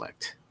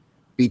conflict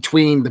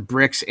between the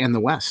BRICS and the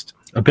West?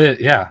 A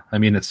bit, yeah. I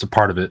mean, it's a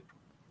part of it.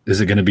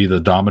 Is it going to be the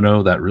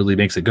domino that really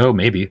makes it go?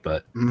 Maybe,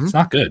 but it's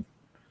not good.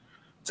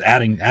 It's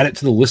add it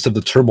to the list of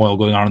the turmoil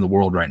going on in the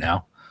world right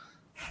now.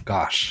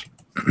 Gosh.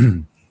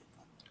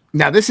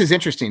 Now, this is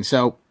interesting.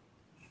 So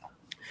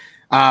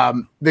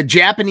the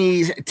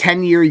Japanese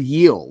 10-year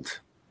yield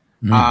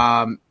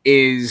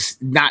is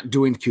not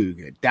doing too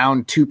good,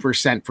 down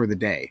 2% for the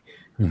day.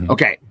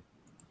 Okay.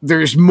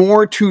 There's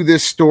more to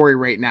this story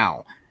right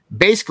now.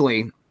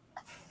 Basically,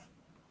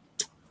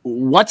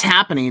 what's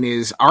happening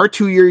is our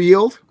 2-year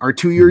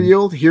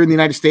yield here in the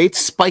United States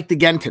spiked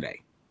again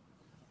today.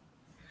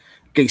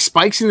 Okay.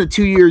 Spikes in the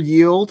 2-year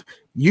yield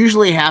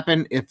usually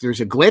happen if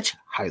there's a glitch,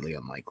 highly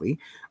unlikely,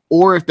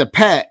 or if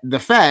the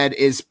Fed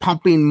is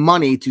pumping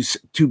money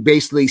to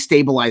basically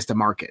stabilize the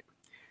market.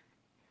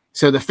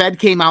 So the Fed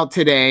came out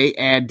today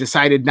and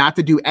decided not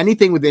to do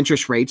anything with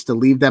interest rates, to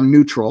leave them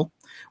neutral.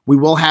 We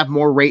will have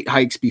more rate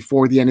hikes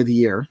before the end of the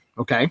year,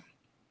 okay?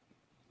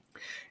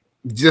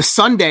 just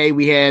Sunday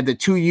we had the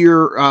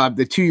 2-year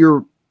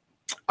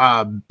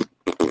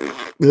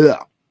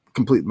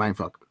complete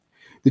mindfuck.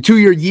 The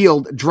 2-year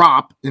yield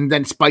drop and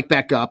then spike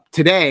back up.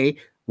 Today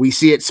we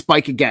see it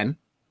spike again.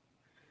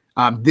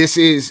 This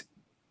is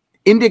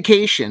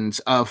indications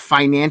of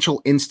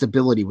financial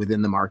instability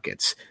within the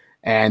markets,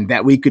 and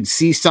that we could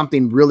see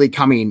something really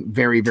coming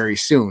very, very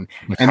soon.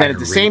 And then at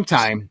the same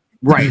time,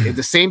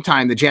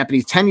 the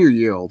Japanese 10-year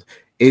yield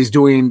is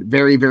doing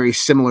very, very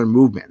similar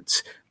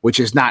movements, which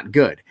is not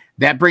good.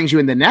 That brings you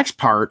in the next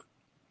part,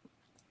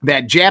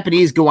 that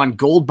Japanese go on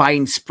gold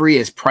buying spree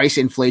as price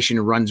inflation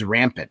runs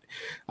rampant.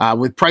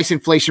 With price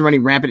inflation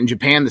running rampant in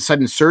Japan, the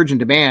sudden surge in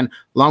demand,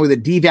 along with the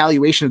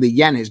devaluation of the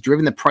yen, has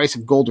driven the price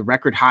of gold to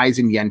record highs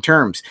in yen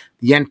terms.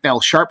 The yen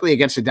fell sharply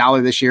against the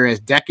dollar this year as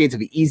decades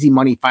of easy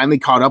money finally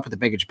caught up with the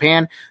Bank of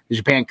Japan. The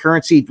Japan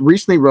currency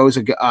recently rose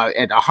at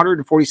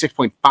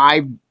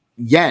 146.5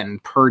 yen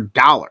per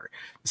dollar.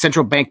 The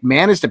central bank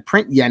managed to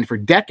print yen for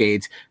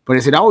decades, but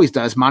as it always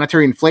does,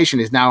 monetary inflation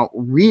has now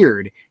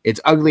reared its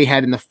ugly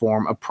head in the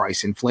form of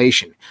price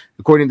inflation.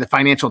 According to the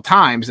Financial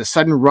Times, the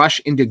sudden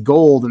rush into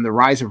gold and the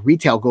rise of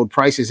retail gold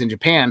prices in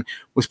Japan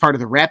was part of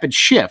the rapid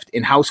shift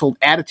in household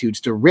attitudes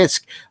to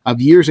risk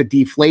of years of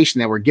deflation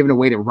that were given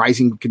away to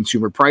rising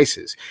consumer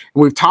prices.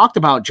 And we've talked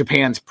about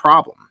Japan's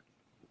problem.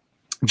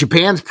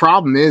 Japan's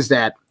problem is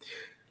that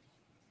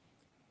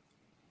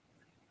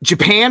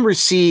Japan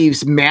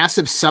receives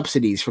massive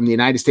subsidies from the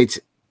United States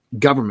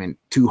government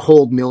to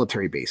hold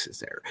military bases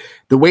there.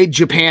 The way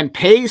Japan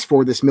pays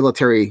for this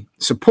military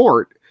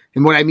support,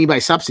 and what I mean by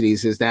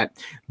subsidies is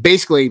that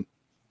basically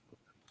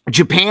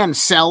Japan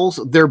sells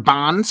their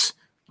bonds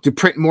to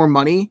print more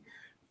money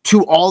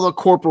to all the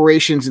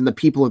corporations and the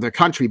people of their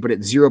country, but at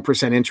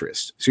 0%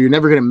 interest. So you're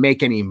never going to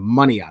make any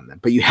money on them,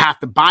 but you have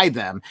to buy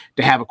them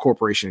to have a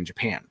corporation in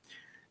Japan.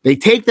 They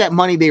take that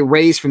money they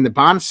raise from the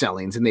bond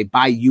sellings and they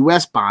buy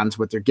U.S. bonds,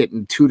 what they're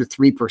getting 2 to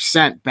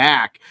 3%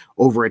 back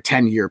over a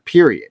 10-year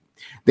period.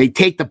 They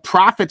take the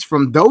profits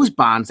from those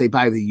bonds, they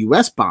buy the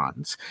U.S.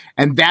 bonds,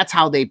 and that's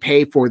how they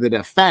pay for the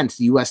defense,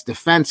 the U.S.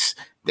 defense,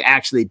 to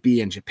actually be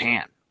in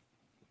Japan.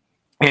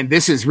 And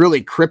this has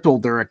really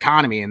crippled their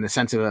economy in the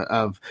sense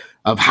of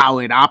how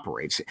it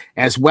operates,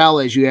 as well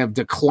as you have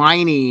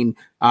declining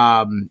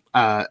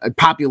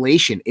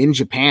population in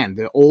Japan.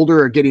 The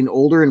older are getting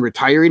older and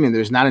retiring, and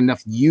there's not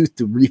enough youth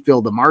to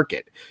refill the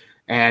market.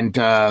 And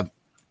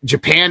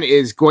Japan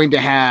is going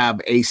to have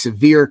a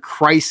severe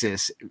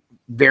crisis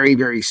very,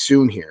 very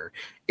soon here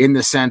in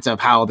the sense of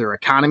how their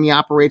economy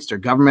operates, their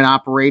government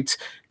operates,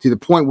 to the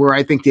point where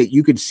I think that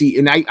you could see,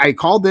 and I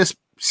called this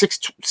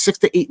 6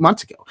 to 8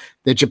 months ago,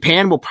 that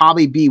Japan will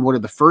probably be one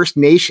of the first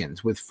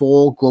nations with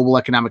full global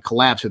economic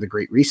collapse or the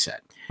Great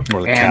Reset.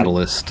 Or the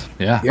catalyst.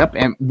 Yeah. Yep.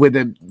 And with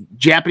the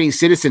Japanese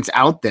citizens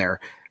out there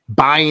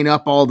buying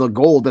up all the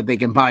gold that they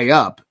can buy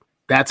up,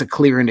 that's a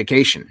clear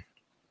indication.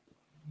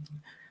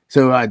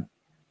 So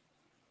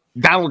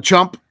Donald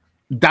Trump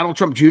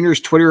Jr.'s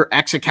Twitter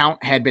X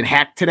account had been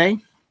hacked today.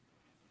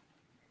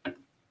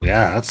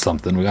 Yeah, that's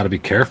something. We got to be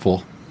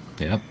careful.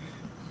 Yep.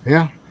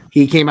 Yeah.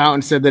 He came out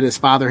and said that his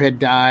father had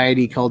died.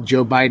 He called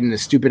Joe Biden a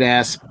stupid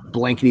ass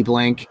blankety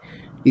blank.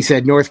 He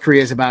said North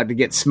Korea is about to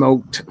get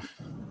smoked.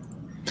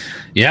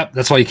 Yep,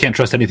 that's why you can't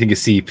trust anything you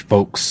see,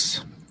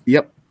 folks.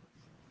 Yep.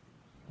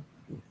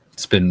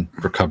 It's been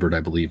recovered, I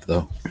believe,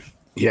 though.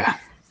 Yeah,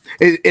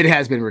 it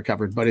has been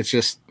recovered, but it's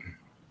just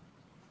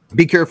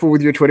be careful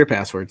with your Twitter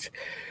passwords.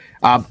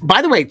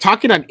 By the way,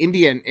 talking on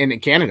India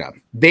and Canada,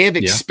 they have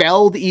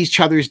expelled each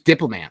other's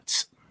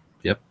diplomats.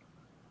 Yep.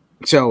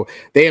 So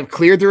they have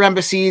cleared their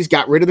embassies,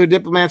 got rid of their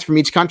diplomats from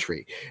each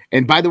country.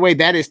 And by the way,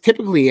 that is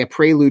typically a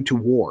prelude to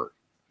war.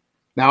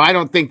 Now, I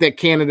don't think that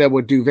Canada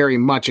would do very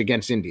much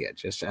against India,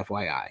 just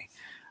FYI.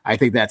 I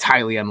think that's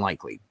highly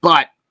unlikely.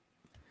 But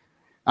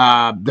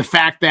the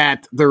fact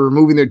that they're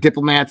removing their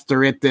diplomats,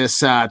 they're at this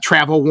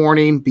travel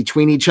warning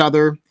between each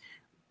other.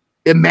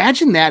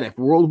 Imagine that if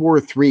World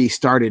War III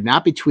started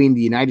not between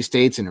the United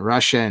States and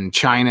Russia and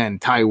China and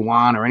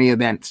Taiwan or any of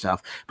that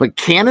stuff, but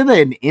Canada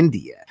and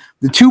India,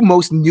 the two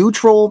most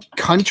neutral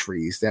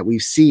countries that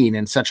we've seen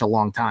in such a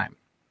long time.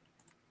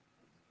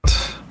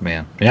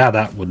 Man, yeah,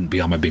 that wouldn't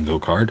be on my bingo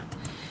card.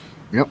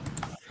 Yep.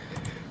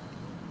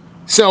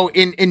 So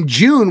in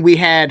June, we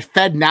had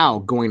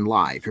FedNow going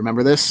live.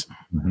 Remember this?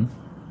 Mm-hmm.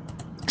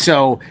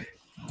 So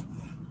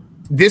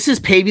this is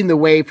paving the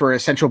way for a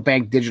central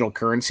bank digital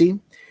currency.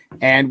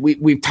 And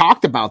we've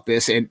talked about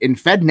this, and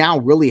FedNow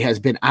really has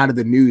been out of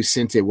the news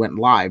since it went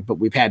live, but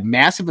we've had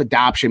massive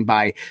adoption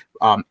by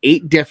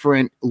 8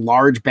 different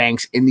large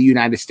banks in the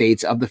United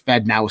States of the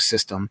FedNow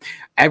system.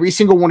 Every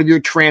single one of your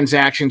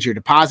transactions, your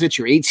deposits,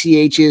 your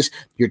ACHs,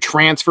 your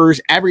transfers,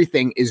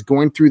 everything is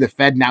going through the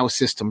FedNow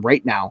system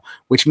right now,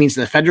 which means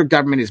the federal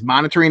government is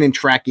monitoring and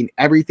tracking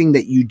everything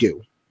that you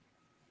do.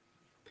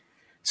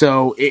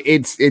 So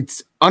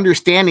it's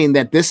understanding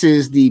that this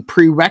is the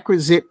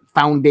prerequisite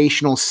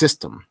foundational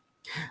system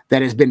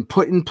that has been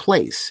put in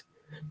place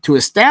to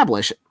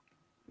establish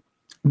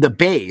the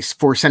base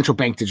for central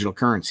bank digital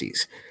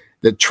currencies.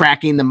 The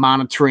tracking, the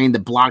monitoring, the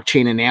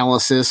blockchain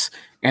analysis,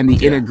 and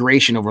the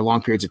integration over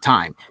long periods of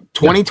time.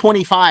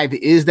 2025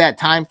 is that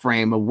time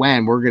frame of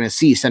when we're going to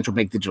see central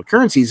bank digital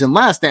currencies,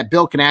 unless that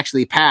bill can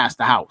actually pass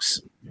the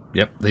House.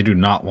 Yep, they do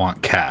not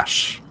want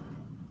cash.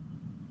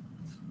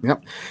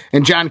 Yep.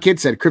 And John Kidd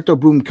said crypto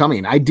boom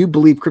coming. I do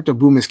believe crypto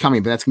boom is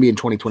coming, but that's going to be in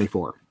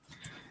 2024.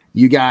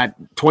 You got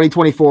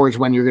 2024 is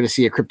when you're going to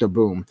see a crypto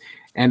boom,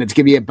 and it's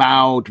going to be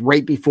about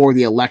right before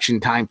the election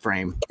time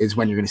frame is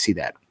when you're going to see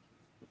that.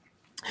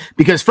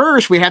 Because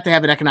first we have to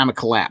have an economic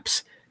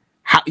collapse.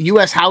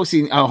 U.S.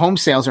 housing home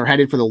sales are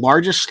headed for the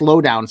largest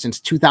slowdown since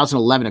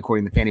 2011,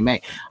 according to Fannie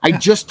Mae. I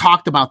just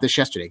talked about this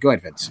yesterday. Go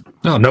ahead, Vince.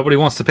 No, nobody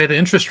wants to pay the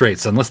interest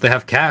rates unless they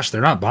have cash.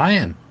 They're not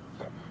buying.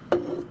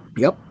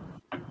 Yep.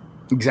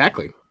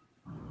 Exactly.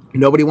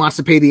 Nobody wants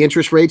to pay the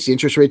interest rates. The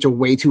interest rates are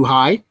way too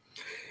high.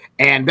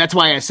 And that's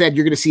why I said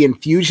you're going to see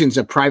infusions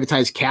of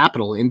privatized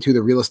capital into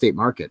the real estate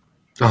market.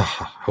 Oh,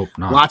 hope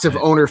not. Lots of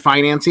owner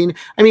financing.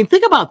 I mean,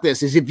 think about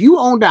this: is if you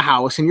owned a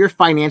house and you're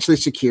financially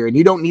secure and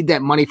you don't need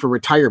that money for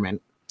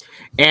retirement,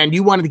 and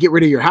you wanted to get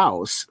rid of your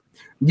house,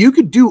 you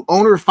could do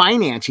owner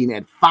financing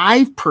at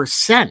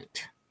 5%.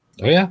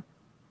 Oh yeah,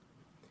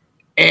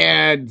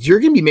 and you're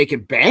going to be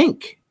making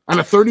bank on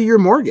a 30-year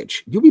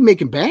mortgage. You'll be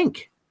making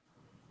bank.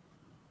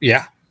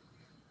 Yeah.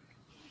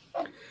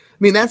 I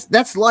mean,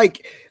 that's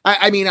like,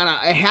 I mean, on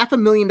a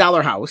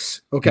 $500,000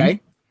 house, okay,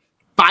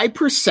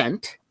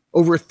 5%.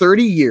 Over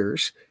 30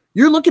 years,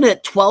 you're looking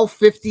at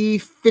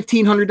 $1,250,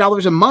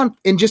 $1,500 a month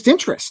in just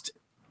interest.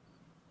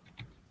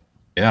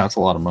 Yeah, that's a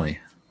lot of money.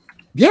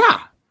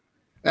 Yeah,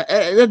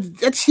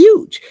 that's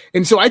huge.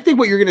 And so I think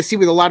what you're going to see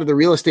with a lot of the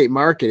real estate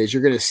market is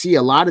you're going to see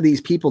a lot of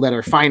these people that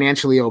are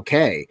financially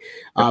okay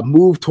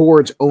move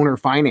towards owner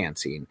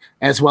financing,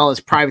 as well as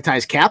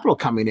privatized capital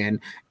coming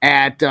in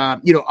at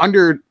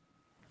under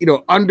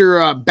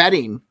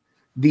betting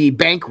the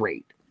bank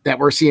rate that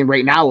we're seeing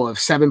right now of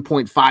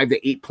 7.5 to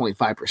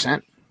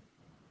 8.5%.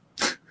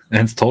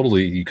 And it's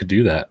totally, you could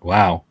do that.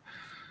 Wow.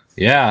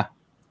 Yeah.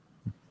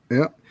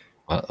 Yeah.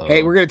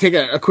 Hey, we're going to take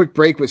a quick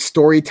break with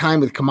story time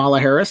with Kamala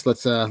Harris.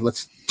 Let's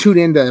tune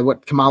into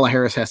what Kamala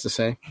Harris has to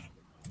say.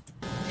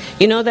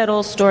 You know that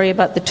old story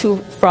about the two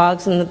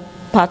frogs in the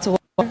pots of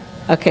water?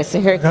 Okay,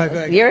 so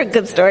here, you're a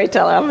good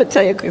storyteller. I'm going to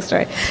tell you a quick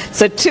story.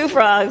 So 2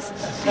 frogs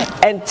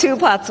and 2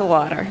 pots of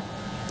water.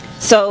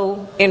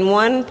 So in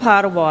one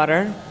pot of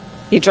water,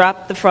 you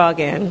drop the frog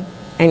in,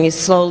 and you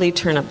slowly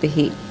turn up the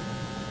heat.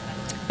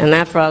 And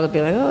that frog will be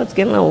like, oh, it's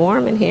getting a little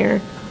warm in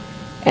here.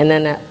 And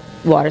then that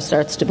water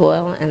starts to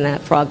boil, and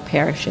that frog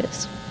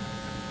perishes.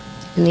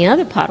 In the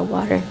other pot of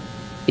water,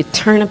 you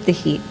turn up the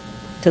heat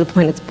to the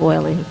point it's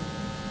boiling.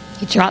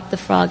 You drop the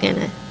frog in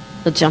it.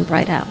 It'll jump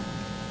right out.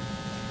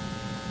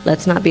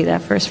 Let's not be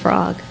that first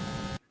frog.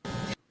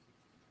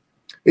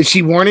 Is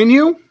she warning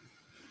you?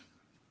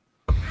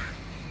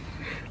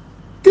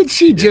 Did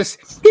she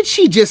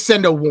just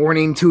send a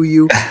warning to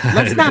you?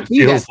 Let's not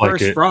be that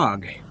first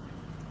frog.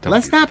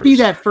 Let's not be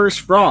that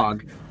first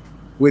frog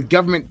with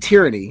government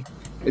tyranny.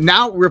 And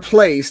now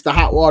replace the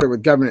hot water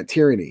with government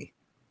tyranny.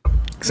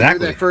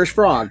 Exactly. You're that first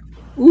frog.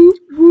 Whoop,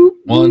 whoop,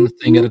 One whoop,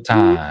 thing whoop, at a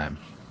time.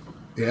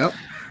 Yep.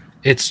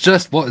 It's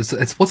just what's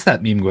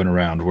that meme going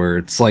around where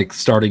it's like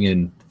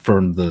starting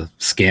from the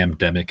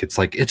scamdemic. It's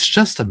like, it's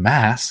just a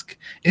mask.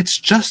 It's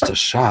just a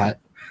shot.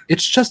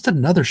 It's just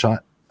another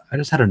shot. I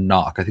just had a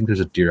knock. I think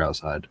there's a deer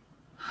outside.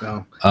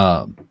 Oh.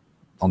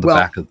 On the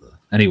back of the.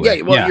 Anyway.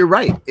 Yeah, well, you're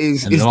right.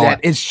 Is that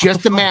it's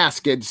just a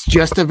mask. It's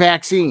just a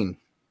vaccine.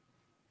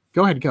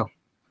 Go ahead, go.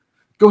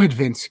 Go ahead,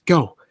 Vince.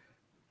 Go.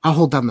 I'll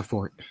hold down the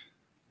fort.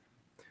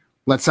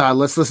 Let's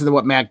listen to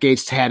what Matt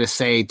Gaetz had to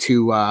say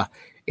to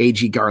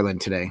A.G.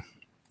 Garland today.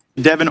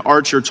 Devin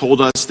Archer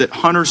told us that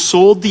Hunter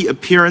sold the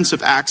appearance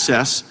of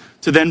access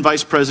to then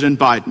Vice President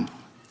Biden.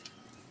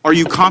 Are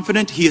you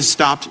confident he has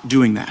stopped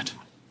doing that?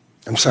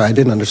 I'm sorry, I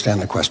didn't understand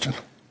the question.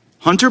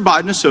 Hunter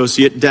Biden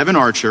associate Devin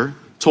Archer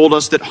told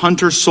us that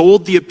Hunter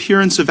sold the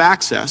appearance of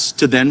access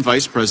to then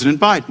Vice President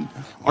Biden.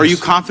 Are you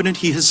confident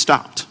he has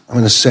stopped? I'm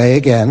going to say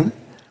again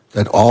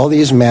that all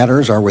these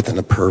matters are within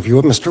the purview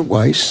of Mr.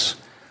 Weiss.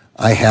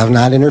 I have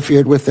not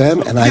interfered with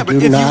them, and I do not. But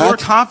if you were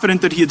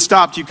confident that he had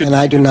stopped, you could. And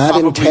I do not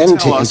intend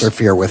to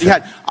interfere with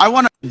him. I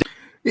want to.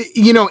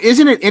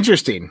 Isn't it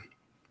interesting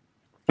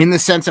in the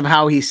sense of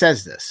how he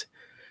says this?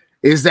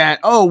 Is that,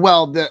 oh,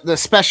 well, the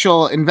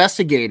special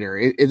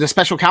investigator, the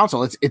special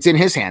counsel, it's in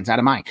his hands, out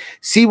of mine.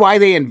 See why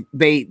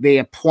they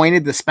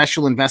appointed the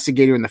special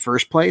investigator in the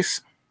first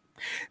place?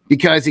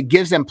 Because it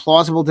gives them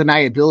plausible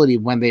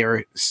deniability when they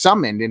are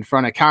summoned in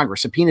front of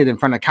Congress, subpoenaed in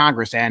front of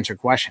Congress to answer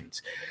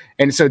questions.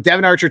 And so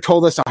Devin Archer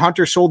told us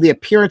Hunter sold the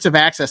appearance of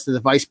access to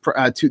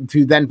the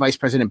to then Vice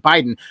President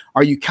Biden.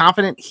 Are you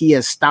confident he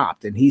has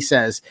stopped? And he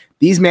says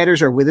these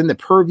matters are within the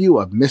purview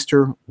of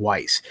Mr.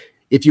 Weiss.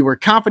 If you were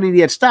confident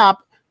he had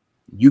stopped,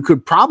 you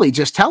could probably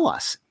just tell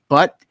us.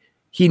 But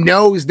he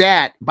knows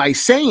that by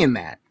saying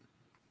that,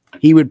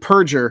 he would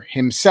perjure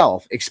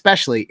himself,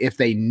 especially if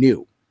they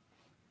knew.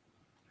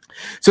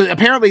 So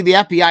apparently the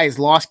FBI has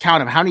lost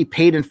count of how many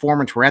paid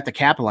informants were at the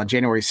Capitol on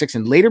January 6th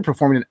and later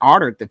performed an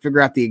audit to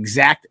figure out the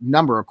exact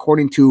number,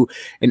 according to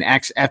an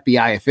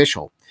ex-FBI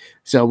official.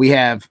 So we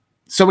have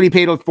so many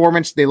paid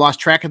informants, they lost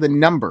track of the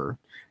number.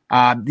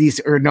 These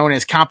are known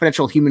as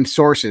confidential human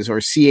sources, or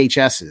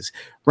CHSs,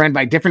 run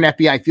by different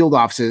FBI field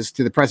offices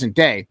to the present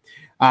day.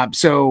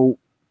 So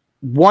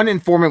one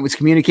informant was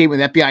communicating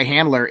with an FBI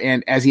handler,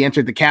 and as he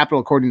entered the Capitol,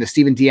 according to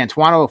Stephen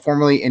D'Antuono,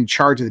 formerly in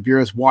charge of the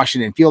Bureau's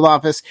Washington field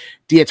office.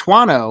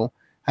 D'Antuono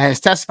has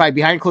testified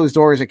behind closed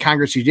doors at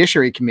Congress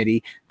Judiciary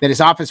Committee that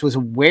his office was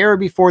aware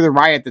before the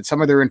riot that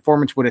some of their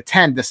informants would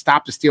attend the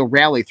Stop the Steal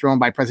rally thrown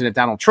by President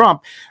Donald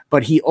Trump,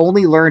 but he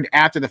only learned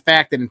after the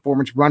fact that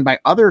informants run by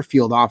other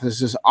field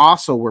offices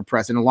also were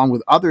present, along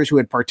with others who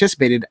had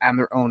participated on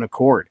their own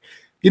accord.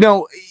 You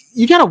know,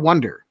 you got to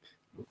wonder.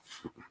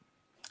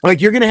 Like,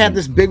 you're going to have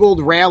this big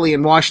old rally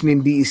in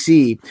Washington,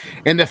 D.C.,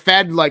 and the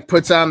Fed, like,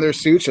 puts on their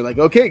suits. They're like,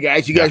 okay,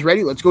 guys, you guys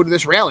ready? Let's go to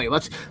this rally.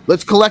 Let's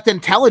collect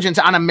intelligence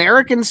on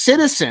American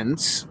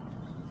citizens.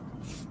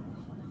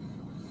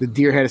 The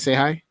deer had to say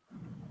hi?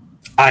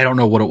 I don't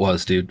know what it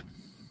was, dude.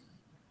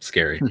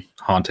 Scary.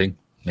 Haunting,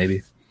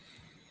 maybe.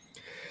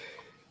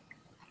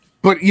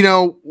 But, you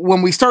know,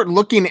 when we start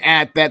looking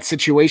at that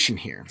situation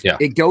here,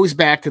 it goes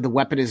back to the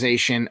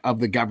weaponization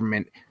of the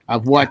government,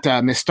 of what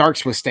Ms.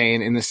 Starks was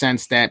saying, in the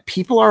sense that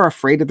people are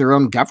afraid of their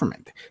own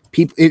government.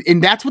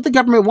 And that's what the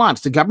government wants.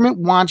 The government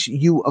wants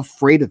you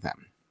afraid of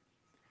them.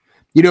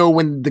 You know,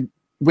 when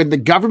the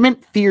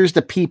government fears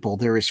the people,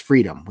 there is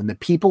freedom. When the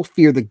people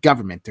fear the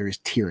government, there is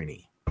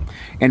tyranny.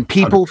 And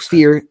people 100%.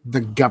 Fear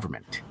the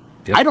government.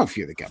 Yep. I don't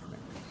fear the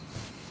government.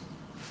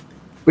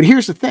 But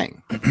here's the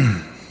thing.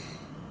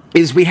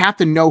 Is we have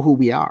to know who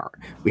we are.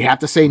 We have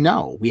to say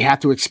no. We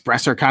have to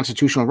express our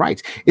constitutional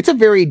rights. It's a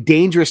very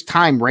dangerous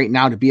time right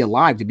now to be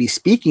alive, to be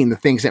speaking the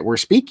things that we're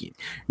speaking.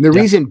 And the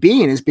reason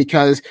being is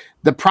because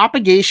the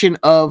propagation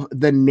of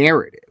the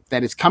narrative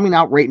that is coming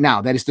out right now,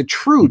 that is the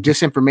true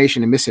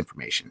disinformation and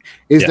misinformation,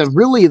 is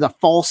really the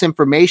false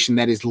information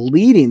that is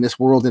leading this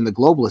world into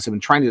globalism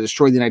and trying to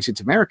destroy the United States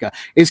of America,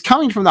 is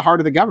coming from the heart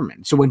of the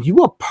government. So when you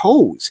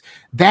oppose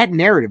that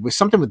narrative with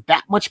something with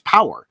that much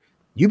power,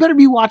 you better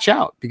watch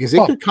out, because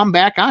it could come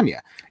back on you.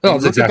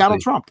 Look at Donald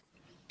Trump.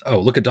 Oh,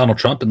 look at Donald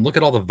Trump, and look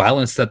at all the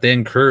violence that they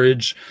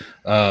encourage,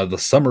 the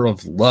Summer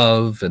of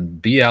Love and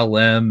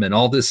BLM and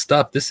all this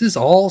stuff. This is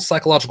all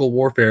psychological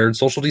warfare and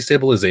social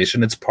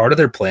destabilization. It's part of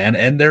their plan,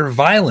 and they're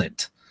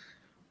violent.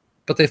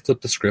 But they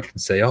flip the script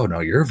and say, oh, no,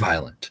 you're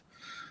violent.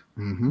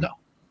 No,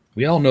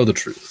 we all know the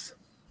truth.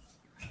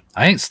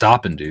 I ain't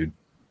stopping, dude.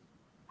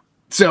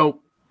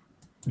 So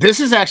this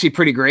is actually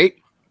pretty great.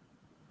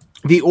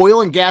 The Oil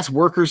and Gas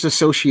Workers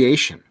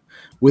Association,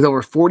 with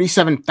over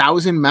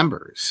 47,000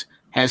 members,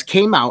 has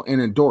came out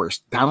and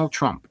endorsed Donald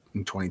Trump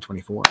in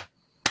 2024.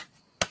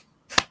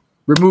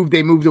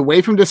 They moved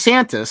away from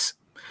DeSantis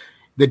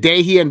the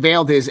day he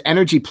unveiled his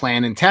energy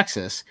plan in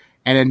Texas,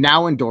 and have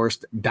now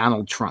endorsed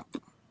Donald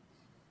Trump.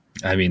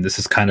 I mean, this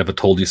is kind of a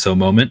told you so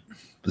moment.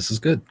 This is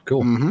good.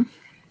 Cool.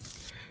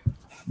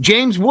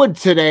 James Wood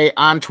today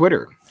on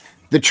Twitter.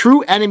 The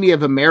true enemy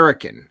of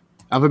America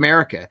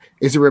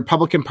is the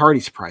Republican Party,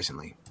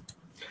 surprisingly.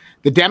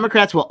 The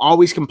Democrats will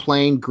always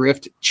complain,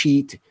 grift,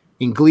 cheat,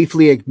 and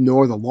gleefully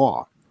ignore the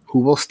law. Who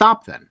will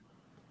stop them?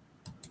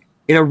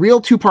 In a real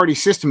two-party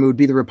system, it would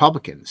be the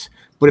Republicans.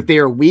 But if they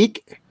are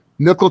weak,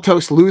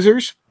 milquetoast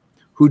losers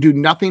who do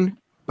nothing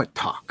but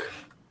talk.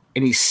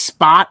 And he's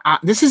spot on.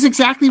 This is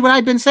exactly what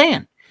I've been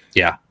saying.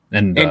 Yeah.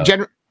 And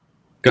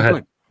go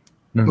ahead.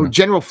 No.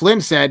 General Flynn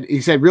said,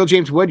 real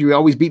James Wood, you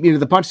always beat me to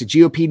the punch. The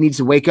GOP needs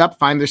to wake up,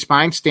 find their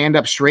spine, stand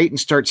up straight, and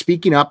start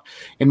speaking up.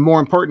 And more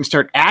important,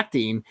 start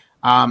acting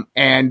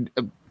and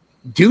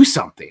do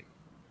something.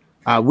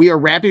 We are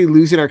rapidly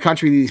losing our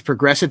country to these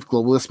progressive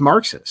globalist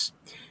Marxists.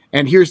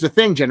 And here's the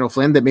thing, General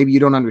Flynn, that maybe you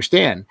don't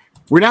understand.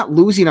 We're not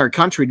losing our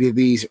country to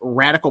these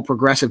radical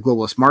progressive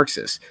globalist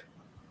Marxists.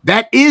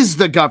 That is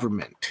the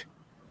government.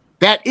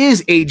 That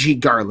is A.G.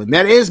 Garland.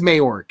 That is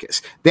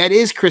Mayorkas. That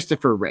is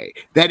Christopher Wray.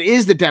 That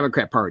is the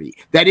Democrat Party.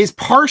 That is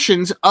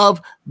portions of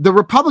the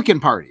Republican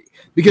Party.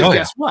 Because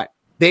guess what?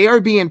 They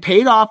are being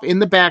paid off in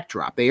the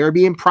backdrop. They are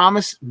being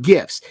promised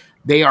gifts.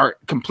 They are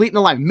complete and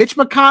alive. Mitch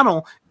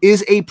McConnell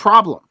is a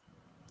problem.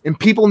 And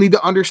people need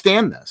to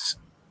understand this.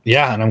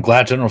 Yeah, and I'm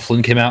glad General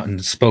Flynn came out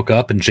and spoke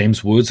up, and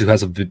James Woods, who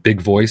has a big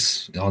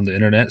voice on the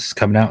internet, is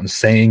coming out and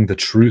saying the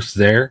truth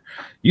there.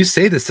 You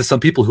say this to some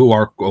people who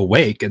are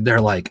awake, and they're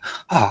like,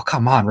 oh,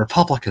 come on,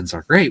 Republicans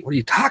are great. What are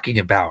you talking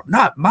about?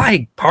 Not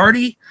my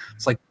party.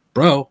 It's like,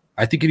 bro,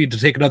 I think you need to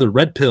take another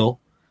red pill,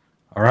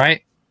 all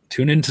right?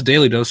 Tune into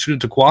Daily Dose, shoot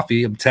into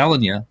coffee. I'm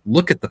telling you,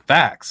 look at the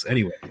facts.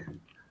 Anyway.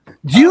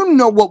 Do you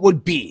know what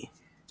would be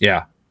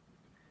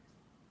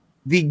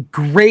the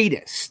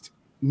greatest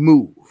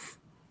move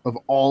of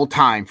all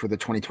time for the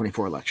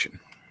 2024 election?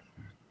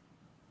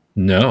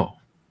 No.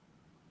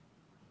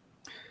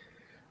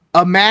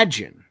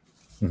 Imagine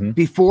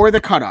before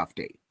the cutoff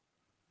date,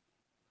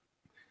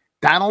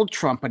 Donald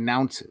Trump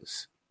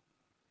announces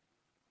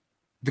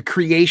the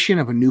creation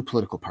of a new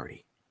political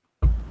party.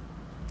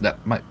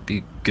 That might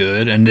be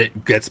good, and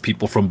it gets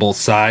people from both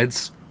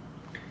sides.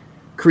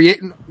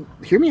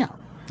 Hear me out.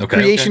 Okay.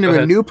 Creation of go a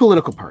ahead. new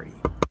political party,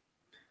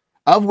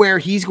 of where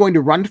he's going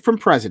to run from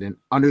president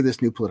under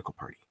this new political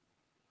party.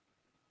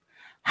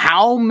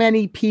 How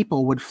many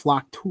people would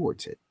flock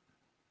towards it?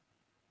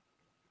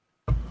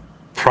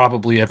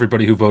 Probably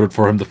everybody who voted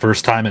for him the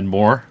first time and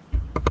more.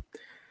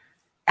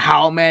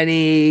 How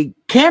many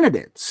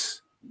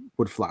candidates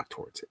would flock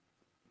towards it?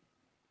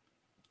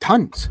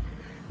 Tons.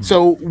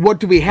 So what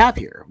do we have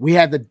here? We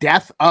have the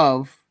death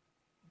of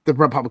the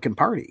Republican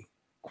Party,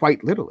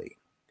 quite literally.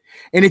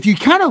 And if you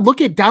kind of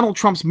look at Donald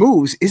Trump's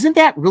moves, isn't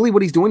that really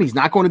what he's doing? He's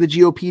not going to the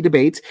GOP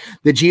debates.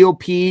 The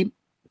GOP,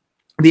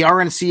 the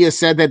RNC has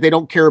said that they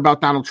don't care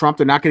about Donald Trump.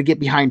 They're not going to get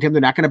behind him.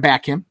 They're not going to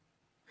back him.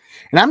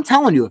 And I'm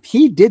telling you, if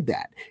he did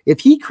that, if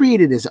he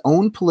created his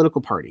own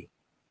political party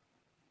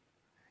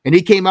and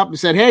he came up and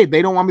said, hey,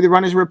 they don't want me to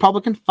run as a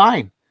Republican,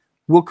 fine,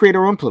 we'll create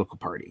our own political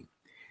party.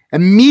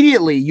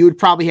 Immediately, you would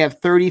probably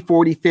have 30,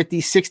 40, 50,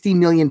 60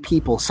 million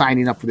people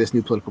signing up for this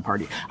new political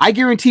party. I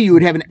guarantee you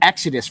would have an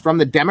exodus from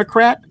the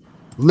Democrat,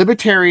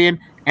 Libertarian,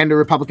 and the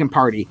Republican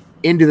Party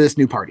into this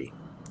new party.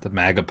 The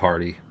MAGA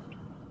party.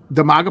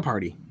 The MAGA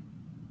party.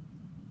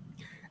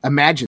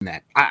 Imagine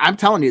that. I'm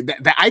telling you,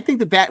 that I think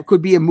that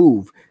could be a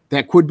move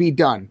that could be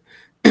done.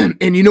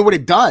 And you know what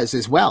it does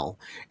as well,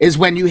 is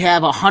when you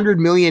have 100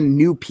 million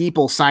new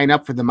people sign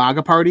up for the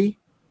MAGA party,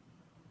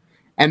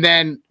 and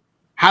then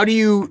how do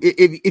you,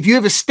 if you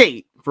have a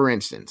state, for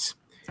instance,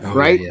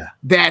 right,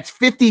 that's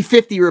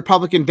 50-50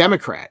 Republican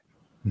Democrat,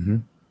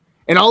 and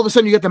all of a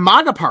sudden you get the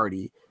MAGA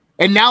party,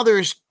 and now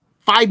there's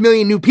 5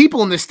 million new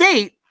people in the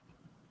state.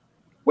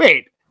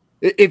 Wait,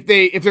 if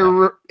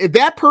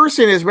that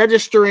person is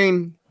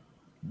registering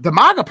the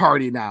MAGA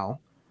party now,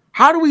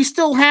 how do we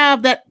still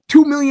have that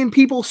 2 million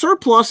people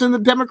surplus in the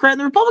Democrat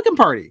and the Republican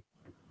Party?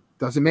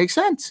 Doesn't make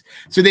sense.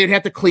 So they'd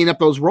have to clean up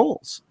those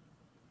roles.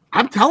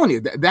 I'm telling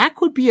you, that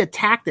could be a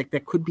tactic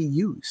that could be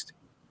used.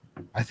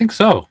 I think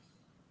so.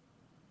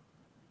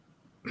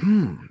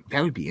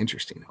 That would be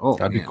interesting. Oh,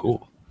 that'd be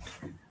cool.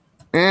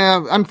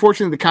 Yeah,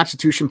 unfortunately, the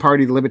Constitution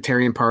Party, the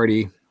Libertarian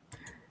Party,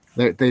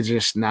 they're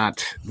just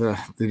not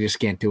they just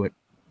can't do it.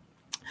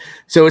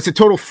 So it's a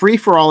total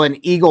free-for-all in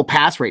Eagle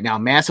Pass right now.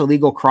 Mass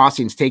illegal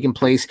crossings taking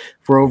place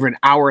for over an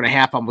hour and a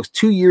half, almost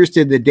 2 years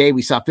to the day.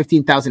 We saw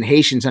 15,000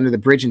 Haitians under the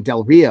bridge in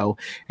Del Rio,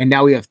 and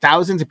now we have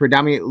thousands of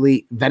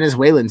predominantly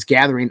Venezuelans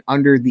gathering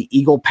under the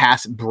Eagle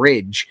Pass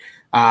bridge,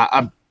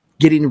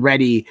 getting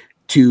ready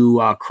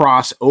to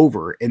cross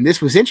over. And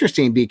this was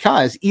interesting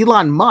because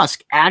Elon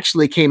Musk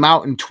actually came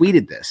out and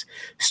tweeted this.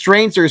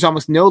 Strange, there's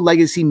almost no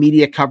legacy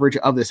media coverage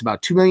of this.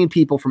 About 2 million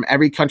people from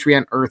every country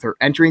on earth are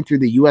entering through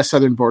the U.S.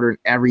 southern border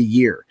every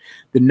year.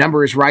 The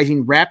number is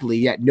rising rapidly,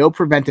 yet no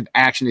preventive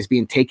action is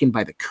being taken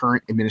by the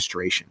current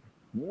administration.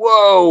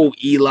 Whoa,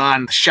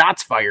 Elon,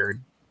 shots fired.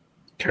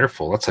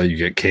 Careful, that's how you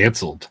get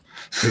canceled.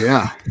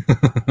 Yeah.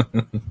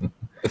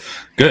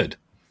 Good.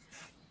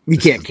 You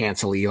can't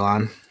cancel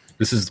Elon.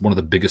 This is one of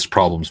the biggest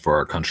problems for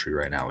our country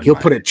right now. He'll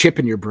put a chip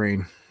in your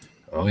brain.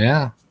 Oh,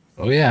 yeah.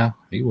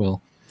 He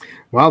will.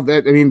 Well,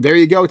 there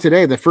you go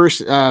today. The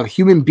first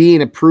human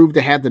being approved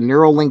to have the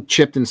Neuralink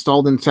chip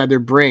installed inside their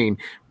brain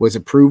was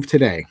approved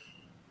today.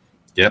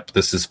 Yep.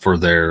 This is for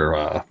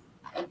their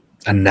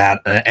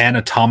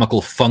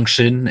anatomical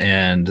function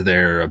and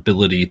their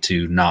ability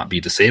to not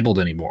be disabled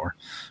anymore,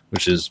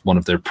 which is one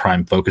of their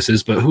prime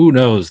focuses. But who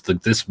knows?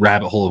 This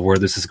rabbit hole of where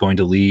this is going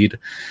to lead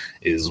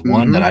is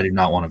one that I do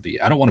not want to be.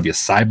 I don't want to be a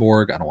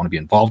cyborg. I don't want to be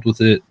involved with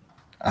it.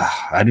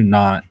 I do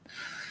not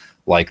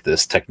like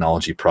this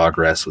technology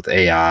progress with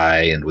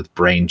AI and with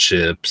brain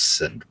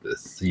chips and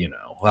with,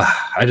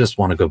 I just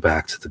want to go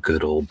back to the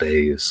good old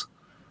days.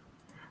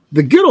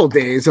 The good old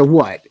days of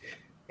what?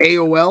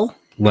 AOL?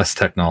 Less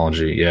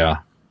technology, yeah.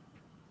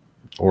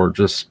 Or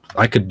just,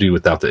 I could do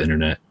without the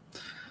internet.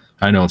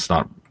 I know it's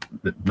not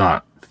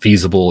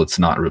feasible. It's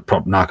not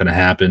going to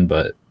happen,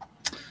 but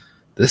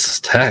this is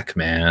tech,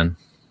 man.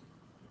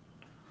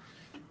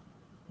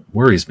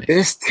 Worries me.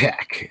 This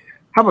tech.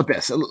 How about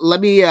this? Let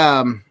me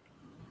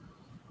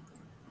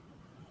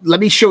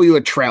show you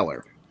a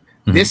trailer.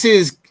 This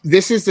is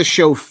the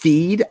show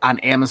Feed on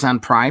Amazon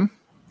Prime.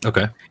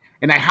 Okay.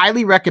 And I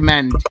highly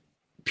recommend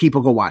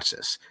people go watch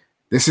this.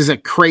 This is a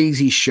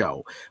crazy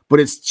show, but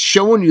it's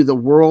showing you the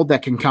world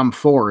that can come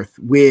forth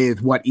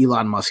with what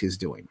Elon Musk is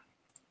doing.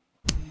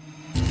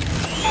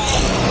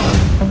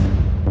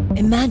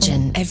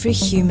 Imagine every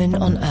human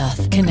on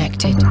Earth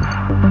connected.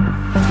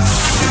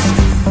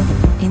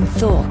 In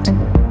thought.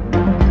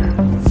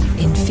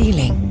 In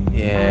feeling.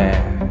 Yeah,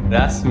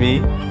 that's me.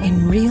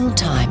 In real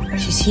time.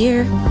 She's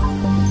here.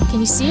 Can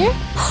you see her?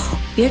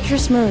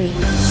 Beatrice Murray.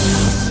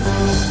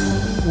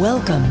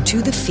 Welcome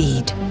to the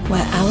Feed,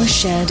 where our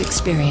shared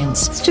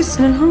experience... It's just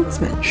an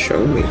enhancement.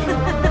 Show me.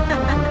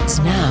 ...is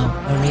now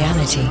a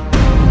reality.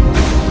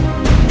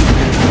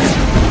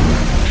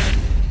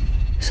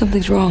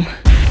 Something's wrong.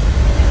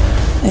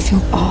 I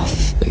feel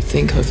off. They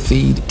think her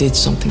feed did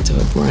something to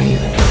her brain.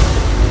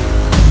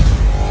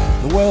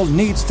 The The world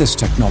needs this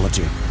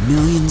technology.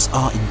 Millions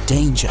are in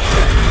danger. The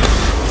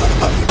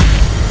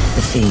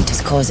feed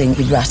is causing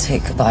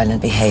erratic, violent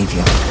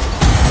behavior.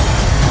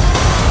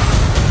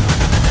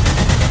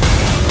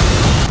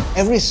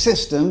 Every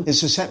system is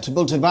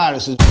susceptible to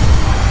viruses.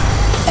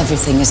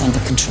 Everything is under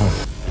control.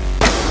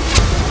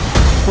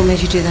 What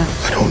made you do that?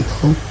 I don't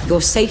know.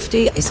 Your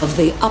safety is of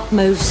the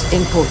utmost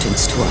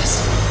importance to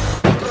us.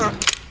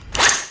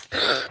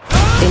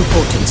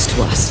 Importance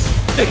to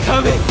us. They're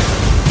coming!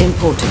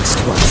 Importance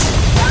to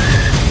us.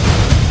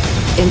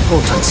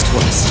 Importance to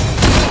us.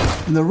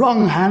 In the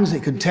wrong hands,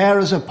 it could tear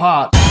us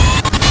apart.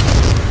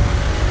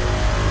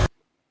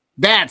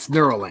 That's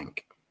Neuralink.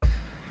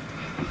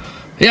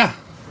 Yeah.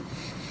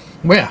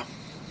 Well, yeah.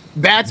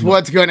 That's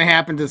what's going to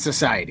happen to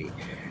society.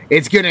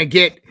 It's going to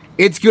get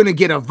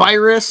a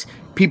virus.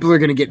 People are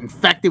going to get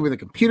infected with a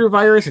computer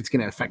virus. It's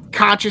going to affect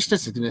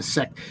consciousness. It's going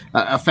to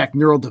affect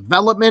neural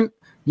development.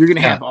 You're going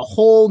to have a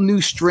whole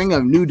new string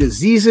of new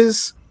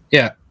diseases.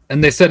 Yeah.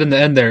 And they said in the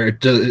end there, in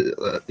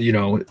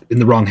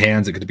the wrong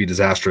hands, it could be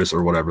disastrous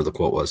or whatever the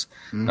quote was.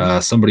 Mm-hmm.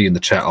 Somebody in the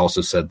chat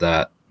also said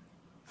that,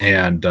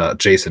 and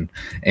Jason.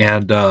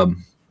 And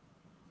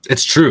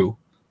it's true.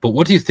 But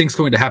what do you think is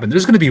going to happen?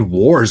 There's going to be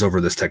wars over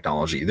this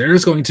technology.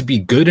 There's going to be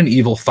good and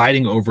evil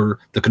fighting over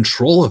the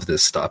control of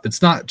this stuff.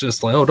 It's not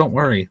just like, oh, don't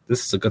worry,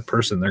 this is a good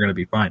person, they're going to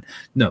be fine.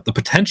 No, the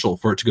potential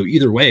for it to go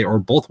either way or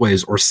both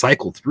ways or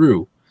cycle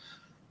through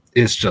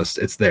is just,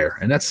 it's there.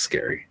 And that's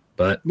scary.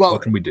 But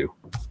what can we do?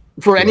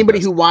 For anybody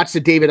who watched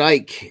the David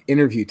Icke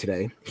interview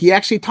today, he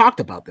actually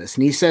talked about this.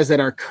 And he says that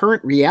our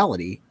current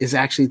reality is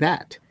actually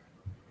that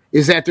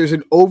there's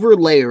an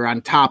overlayer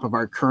on top of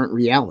our current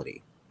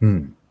reality.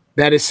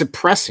 That is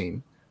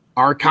suppressing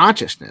our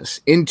consciousness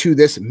into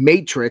this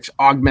matrix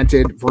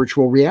augmented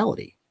virtual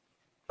reality.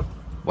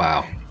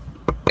 Wow.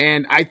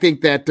 And I think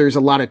that there's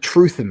a lot of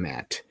truth in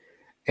that.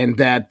 And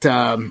that,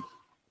 that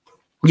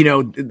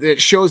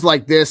shows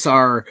like this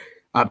are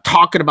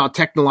talking about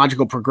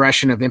technological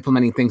progression of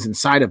implementing things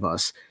inside of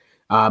us.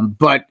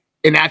 But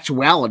in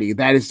actuality,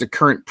 that is the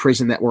current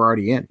prison that we're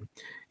already in.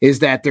 Is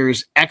that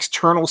there's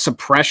external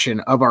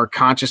suppression of our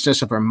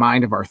consciousness, of our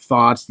mind, of our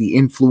thoughts, the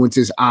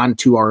influences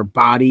onto our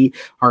body,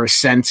 our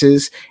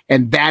senses,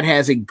 and that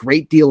has a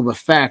great deal of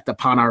effect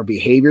upon our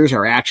behaviors,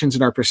 our actions,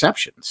 and our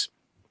perceptions.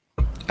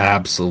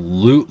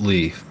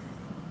 Absolutely.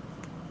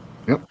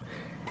 Yep.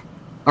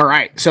 All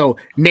right, so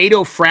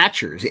NATO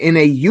fractures. In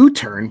a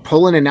U-turn,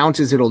 Poland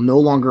announces it'll no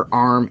longer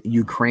arm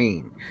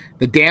Ukraine.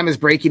 The dam is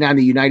breaking on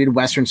the united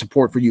Western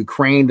support for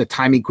Ukraine. The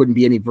timing couldn't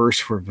be any worse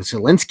for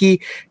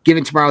Zelensky.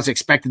 Given tomorrow is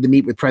expected to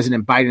meet with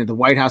President Biden at the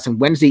White House, and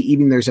Wednesday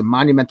evening there's a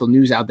monumental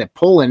news out that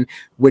Poland,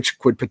 which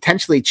could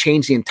potentially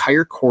change the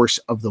entire course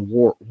of the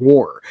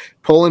war.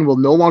 Poland will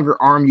no longer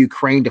arm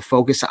Ukraine to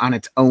focus on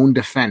its own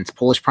defense.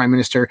 Polish Prime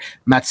Minister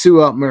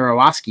Mateusz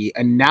Morawiecki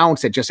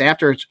announced that just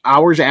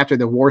hours after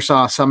the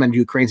Warsaw summoned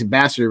Ukraine's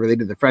ambassador related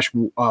to the fresh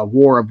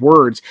war of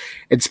words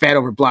and spat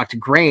over blocked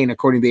grain,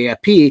 according to the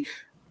AFP.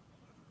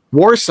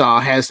 Warsaw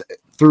has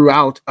throw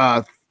out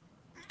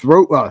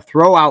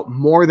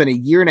more than a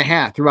year and a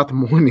half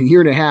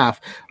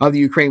of the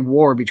Ukraine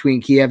war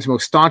between Kiev's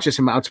most staunchest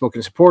and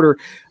outspoken supporter.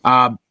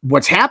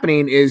 What's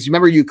happening is,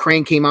 remember,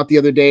 Ukraine came out the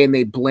other day and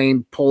they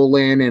blamed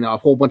Poland and a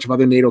whole bunch of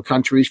other NATO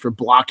countries for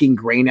blocking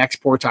grain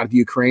exports out of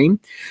Ukraine.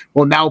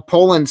 Well, now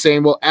Poland's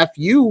saying, well, F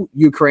you,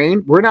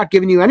 Ukraine, we're not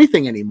giving you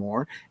anything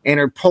anymore, and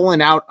are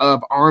pulling out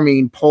of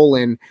arming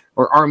Poland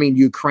or arming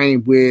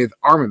Ukraine with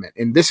armament.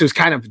 And this was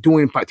kind of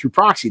doing through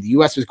proxy. The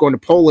U.S. was going to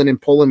Poland and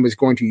Poland was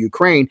going to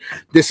Ukraine.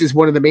 This is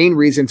one of the main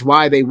reasons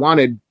why they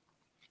wanted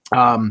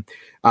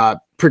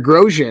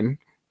Prigozhin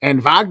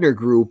and Wagner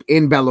Group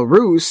in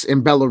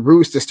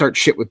Belarus to start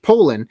shit with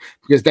Poland,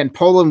 because then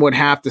Poland would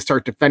have to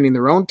start defending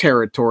their own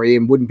territory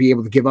and wouldn't be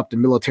able to give up the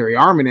military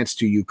armaments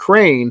to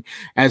Ukraine,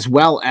 as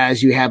well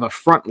as you have a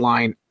front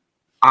line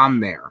on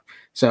there.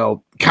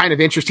 So kind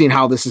of interesting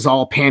how this is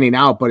all panning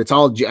out, but it's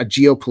all a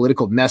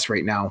geopolitical mess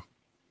right now.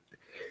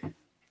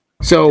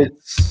 So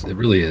it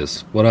really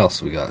is. What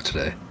else we got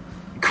today?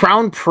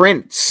 Crown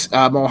Prince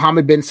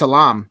Mohammed bin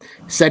Salman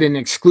said in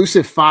an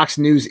exclusive Fox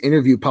News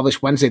interview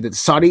published Wednesday that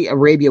Saudi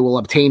Arabia will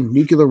obtain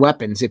nuclear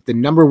weapons if the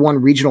number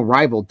one regional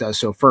rival does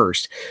so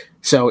first.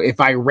 So if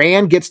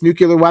Iran gets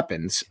nuclear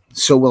weapons,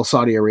 so will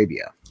Saudi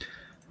Arabia.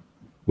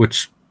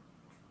 Which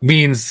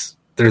means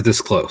they're this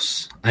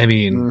close. I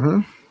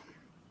mean,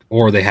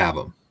 or they have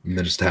them. And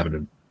they just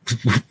haven't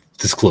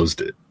disclosed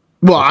it.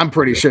 Well, I'm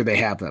pretty sure they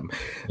have them.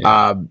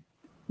 Yeah.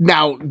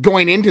 Now,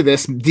 going into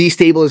this,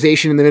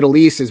 destabilization in the Middle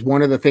East is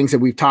one of the things that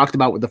we've talked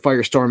about with the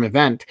Firestorm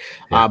event,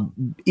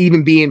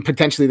 even being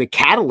potentially the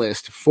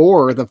catalyst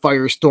for the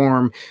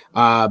Firestorm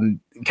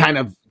kind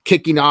of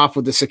kicking off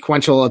with the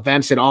sequential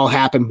events that all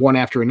happened one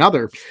after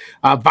another.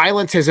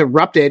 Violence has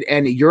erupted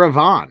in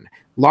Yerevan,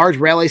 Large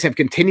rallies have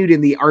continued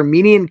in the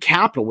Armenian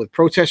capital, with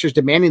protesters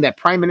demanding that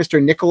Prime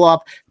Minister Nikol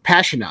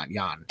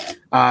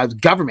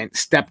Pashinyan government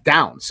step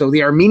down. So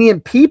the Armenian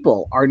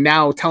people are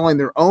now telling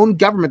their own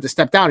government to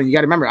step down. And you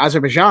got to remember,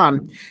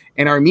 Azerbaijan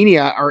and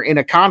Armenia are in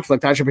a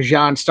conflict.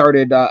 Azerbaijan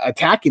started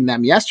attacking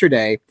them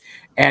yesterday,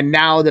 and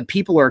now the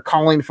people are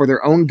calling for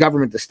their own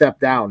government to step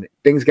down.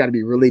 Things got to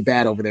be really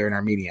bad over there in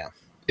Armenia.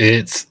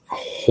 It's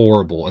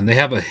horrible. And they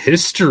have a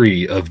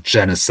history of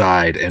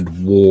genocide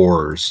and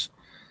wars.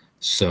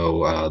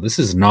 So this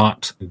is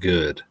not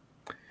good.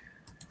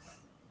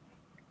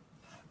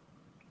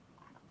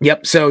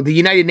 Yep. So the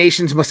United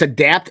Nations must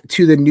adapt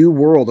to the new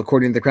world,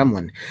 according to the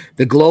Kremlin.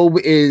 The globe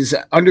is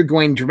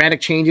undergoing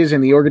dramatic changes,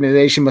 and the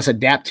organization must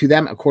adapt to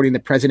them, according to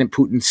President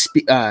Putin's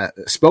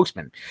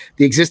spokesman.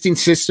 The existing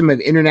system of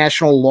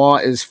international law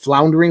is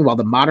floundering, while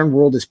the modern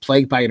world is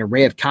plagued by an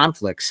array of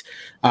conflicts,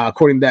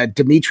 according to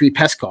Dmitry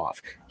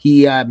Peskov.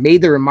 He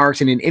made the remarks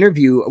in an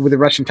interview with the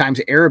Russian Times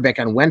Arabic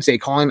on Wednesday,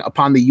 calling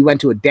upon the UN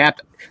to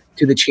adapt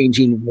to the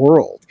changing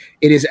world.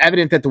 It is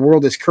evident that the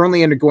world is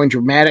currently undergoing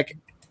dramatic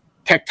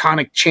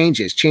tectonic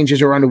changes.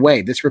 Changes are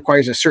underway. This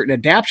requires a certain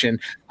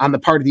adaptation on the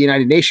part of the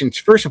United Nations,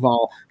 first of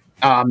all,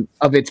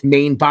 of its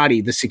main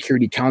body, the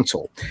Security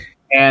Council.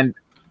 And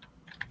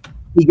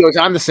he goes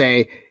on to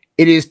say,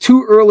 it is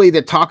too early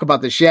to talk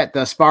about this yet.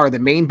 Thus far, the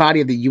main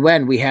body of the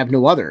UN, we have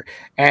no other.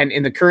 And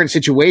in the current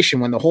situation,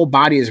 when the whole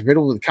body is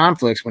riddled with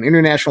conflicts, when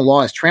international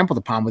law is trampled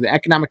upon, with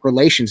economic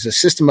relations, the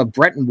system of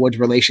Bretton Woods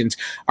relations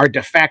are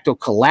de facto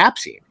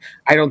collapsing,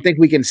 I don't think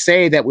we can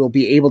say that we'll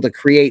be able to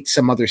create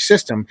some other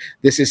system.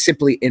 This is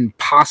simply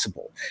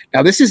impossible.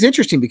 Now, this is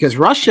interesting because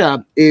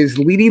Russia is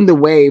leading the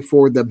way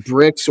for the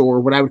BRICS,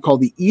 or what I would call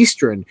the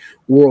Eastern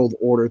world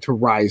order, to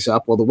rise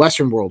up. Well, the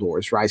Western world order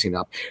is rising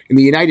up. And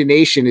the United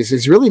Nations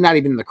is really not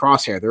even in the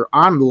crosshair. They're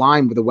on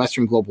line with the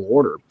Western global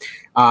order.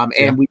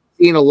 And we've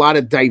seen a lot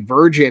of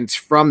divergence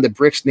from the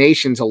BRICS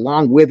nations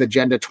along with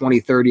Agenda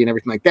 2030 and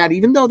everything like that,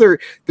 even though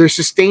they're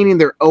sustaining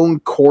their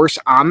own course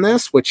on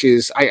this, which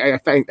is, I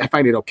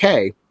find it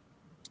okay.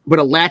 But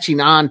a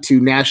latching on to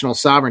national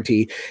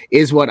sovereignty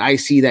is what I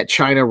see that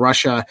China,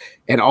 Russia,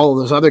 and all of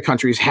those other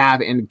countries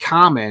have in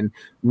common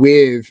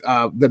with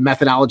the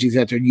methodologies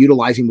that they're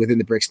utilizing within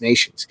the BRICS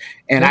nations.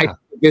 And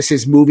this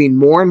is moving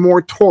more and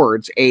more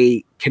towards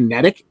a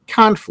kinetic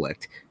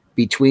conflict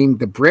between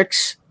the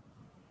BRICS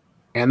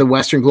and the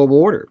Western global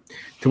order,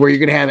 to where you're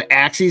going to have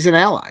axes and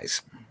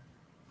allies.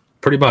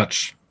 Pretty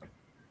much.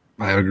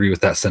 I agree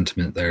with that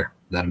sentiment there,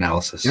 that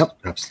analysis. Yep.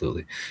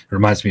 Absolutely. It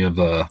reminds me of,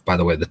 by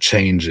the way, The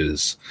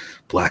Changes,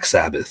 Black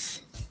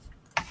Sabbath.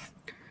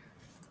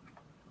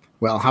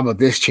 Well, how about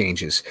this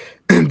changes?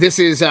 This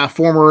is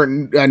former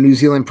New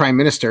Zealand Prime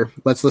Minister.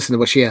 Let's listen to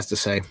what she has to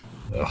say.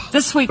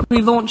 This week,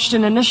 we launched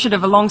an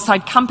initiative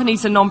alongside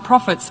companies and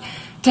non-profits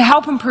to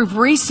help improve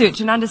research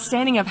and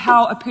understanding of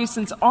how a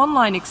person's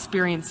online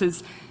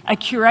experiences are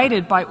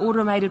curated by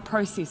automated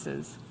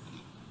processes.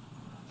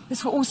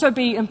 This will also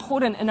be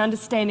important in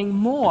understanding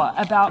more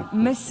about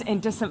mis-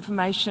 and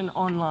disinformation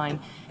online,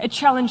 a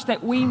challenge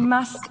that we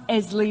must,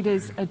 as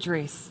leaders,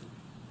 address.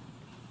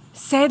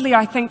 Sadly,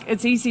 I think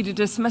it's easy to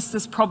dismiss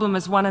this problem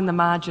as one in the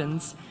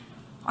margins.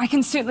 I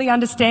can certainly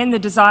understand the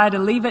desire to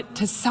leave it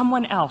to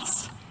someone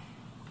else.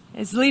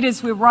 As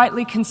leaders, we're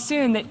rightly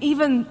concerned that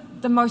even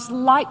the most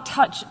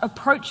light-touch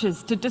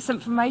approaches to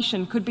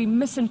disinformation could be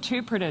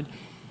misinterpreted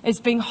as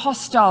being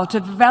hostile to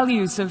the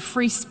values of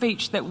free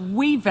speech that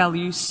we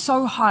value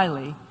so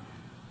highly.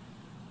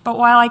 But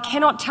while I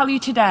cannot tell you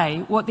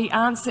today what the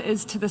answer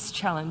is to this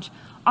challenge,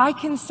 I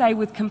can say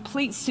with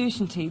complete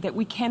certainty that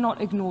we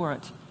cannot ignore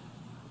it.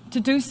 To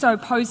do so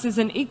poses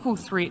an equal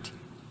threat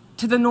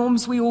to the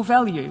norms we all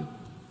value.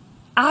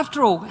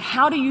 After all,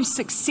 how do you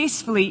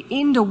successfully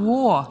end a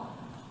war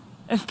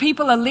if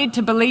people are led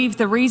to believe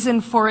the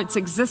reason for its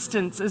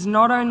existence is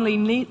not only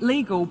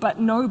legal but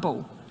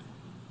noble?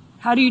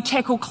 How do you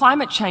tackle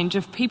climate change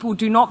if people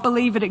do not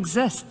believe it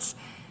exists?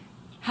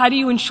 How do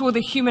you ensure the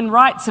human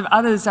rights of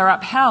others are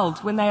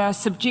upheld when they are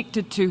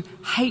subjected to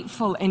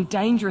hateful and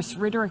dangerous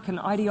rhetoric and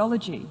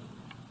ideology?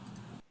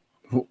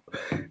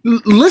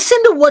 Listen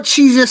to what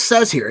she just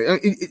says here.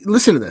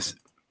 Listen to this.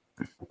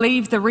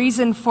 Believe the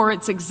reason for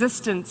its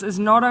existence is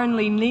not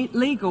only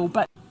legal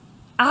but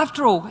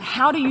after all,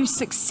 how do you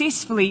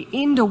successfully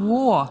end a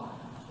war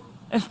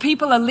if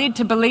people are led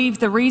to believe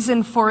the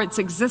reason for its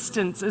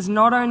existence is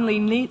not only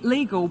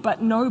legal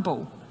but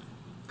noble?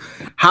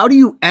 How do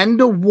you end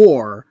a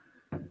war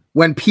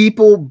when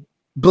people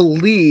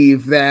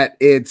believe that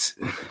it's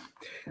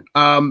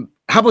how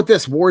about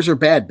this? Wars are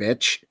bad,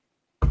 bitch.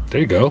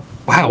 There you go.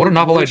 Wow, what a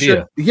novel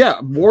idea.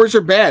 Wars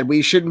are bad.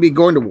 We shouldn't be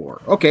going to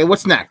war. Okay,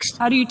 what's next?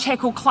 How do you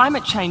tackle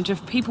climate change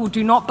if people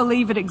do not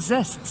believe it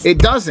exists? It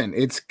doesn't.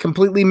 It's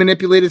completely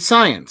manipulated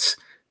science.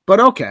 But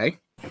okay.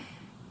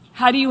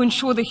 How do you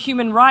ensure the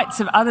human rights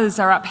of others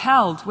are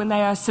upheld when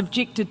they are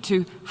subjected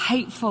to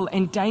hateful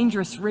and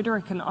dangerous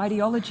rhetoric and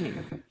ideology?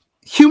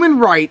 Human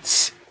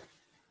rights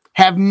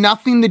have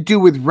nothing to do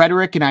with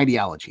rhetoric and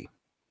ideology.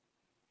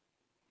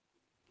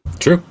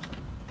 True.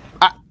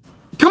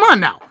 Come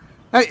on now.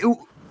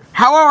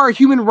 How are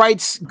human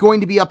rights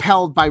going to be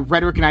upheld by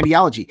rhetoric and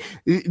ideology?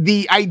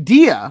 The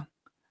idea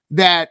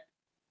that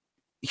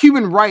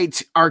human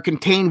rights are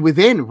contained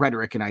within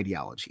rhetoric and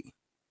ideology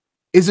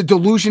is a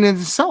delusion in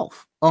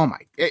itself. Oh my,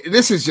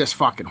 this is just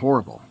fucking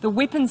horrible. The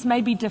weapons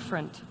may be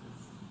different,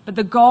 but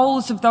the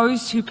goals of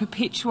those who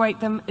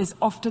perpetuate them is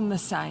often the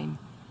same: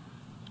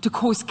 to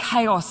cause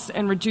chaos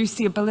and reduce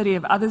the ability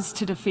of others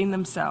to defend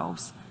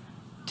themselves,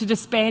 to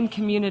disband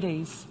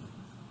communities,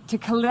 to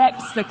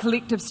collapse the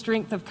collective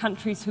strength of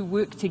countries who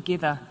work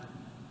together.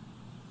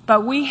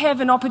 But we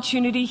have an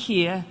opportunity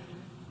here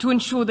to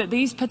ensure that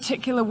these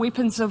particular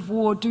weapons of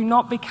war do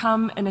not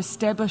become an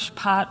established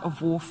part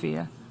of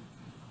warfare.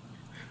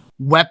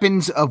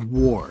 Weapons of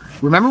war.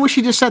 Remember what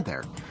she just said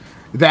there?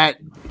 That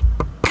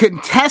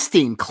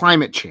contesting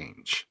climate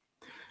change,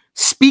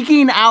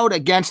 speaking out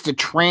against a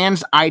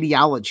trans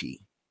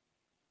ideology,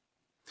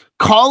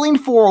 calling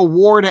for a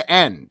war to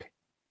end,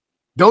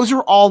 those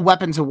are all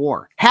weapons of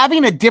war.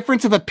 Having a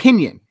difference of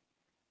opinion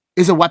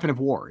is a weapon of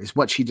war, is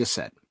what she just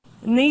said.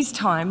 In these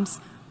times,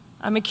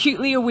 I'm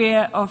acutely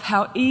aware of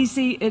how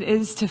easy it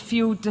is to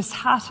feel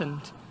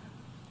disheartened.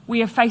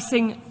 We are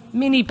facing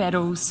many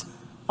battles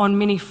on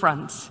many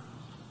fronts,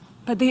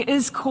 but there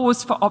is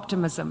cause for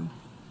optimism,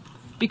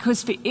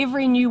 because for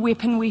every new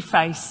weapon we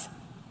face,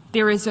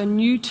 there is a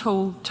new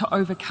tool to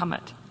overcome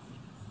it.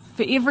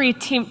 For every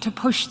attempt to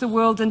push the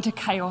world into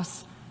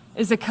chaos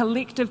is a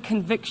collective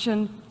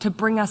conviction to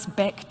bring us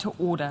back to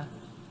order.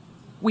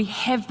 We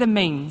have the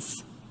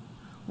means.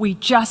 We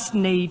just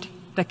need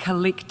the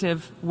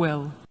collective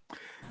will.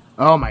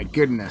 Oh my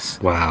goodness.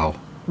 Wow.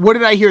 What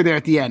did I hear there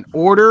at the end?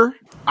 Order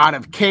out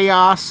of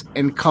chaos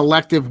and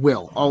collective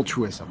will,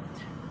 altruism.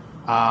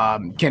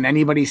 Can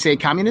anybody say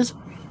communism?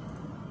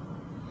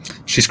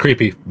 She's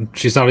creepy.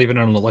 She's not even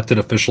an elected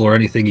official or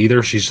anything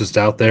either. She's just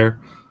out there.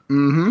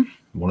 Mm-hmm.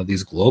 One of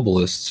these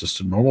globalists,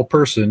 just a normal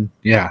person.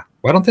 Yeah.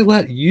 Why don't they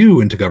let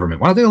you into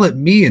government? Why don't they let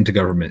me into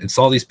government? It's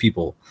all these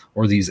people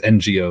or these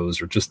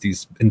NGOs or just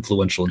these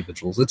influential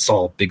individuals. It's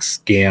all a big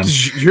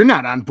scam. You're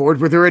not on board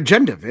with their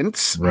agenda,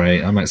 Vince.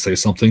 Right. I might say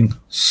something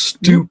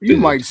stupid. You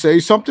might say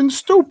something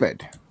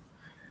stupid.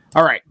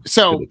 All right.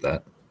 So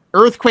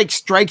earthquake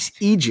strikes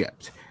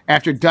Egypt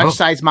after Dutch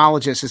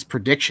seismologist's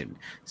prediction.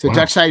 So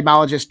Dutch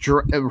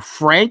seismologist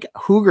Frank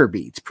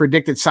Hugerbeets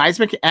predicted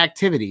seismic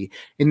activity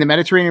in the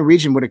Mediterranean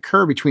region would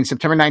occur between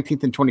September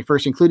 19th and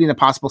 21st, including a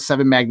possible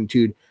 7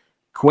 magnitude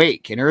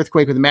quake. An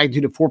earthquake with a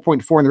magnitude of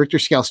 4.4 on the Richter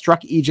scale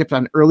struck Egypt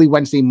on early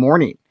Wednesday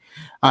morning.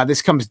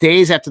 This comes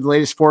days after the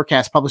latest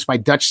forecast published by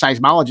Dutch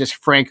seismologist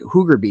Frank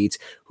Hugerbeets,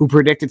 who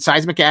predicted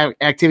seismic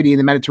activity in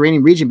the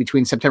Mediterranean region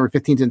between September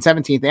 15th and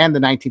 17th and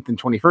the 19th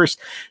and 21st.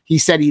 He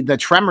said the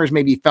tremors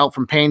may be felt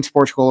from Spain,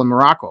 Portugal, and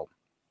Morocco.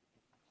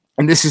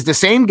 And this is the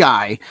same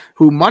guy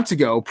who months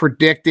ago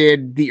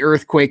predicted the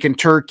earthquake in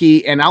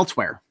Turkey and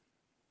elsewhere.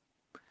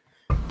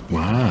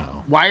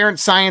 Wow. Why aren't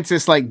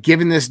scientists like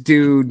giving this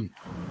dude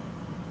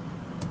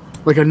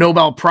like a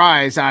Nobel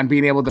Prize on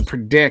being able to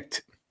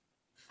predict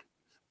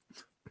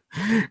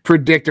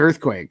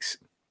earthquakes?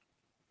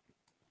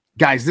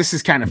 Guys, this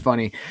is kind of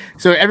funny.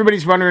 So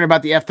everybody's wondering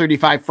about the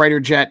F-35 fighter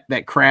jet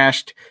that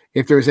crashed,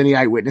 if there's any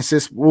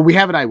eyewitnesses. Well, we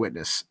have an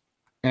eyewitness,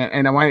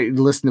 and I want you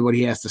to listen to what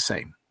he has to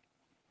say.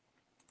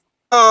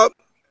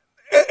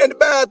 In the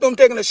bathroom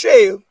taking a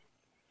shave,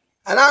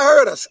 and I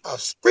heard a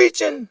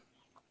screeching,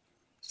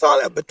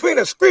 between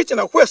a screech and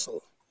a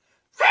whistle.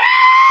 I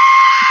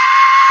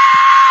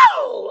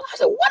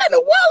said, what in the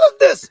world is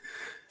this?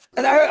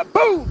 And I heard a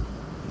boom.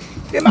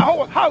 Then my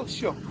whole house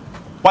shook.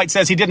 White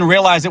says he didn't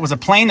realize it was a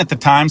plane at the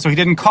time, so he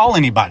didn't call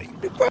anybody.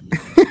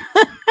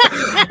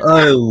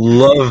 I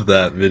love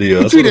that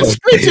video. Between a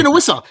screech and a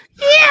whistle.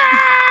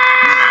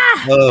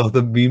 Yeah! Oh,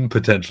 the meme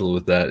potential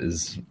with that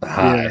is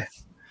high. Yeah.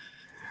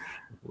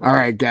 All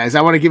right, guys.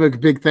 I want to give a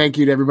big thank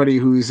you to everybody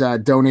who's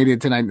donated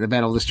tonight in the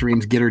Battle of the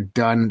Streams. Get Her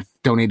Done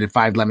donated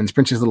 5 lemons.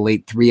 Princess Little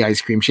 8, 3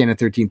 ice cream. Shannon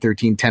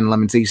 1313, 10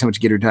 lemons. Thank you so much.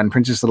 Get Her Done.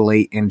 Princess Little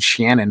 8 and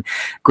Shannon.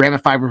 Grandma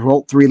 5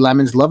 Revolt, 3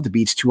 lemons. Love the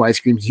Beach, 2 ice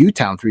creams.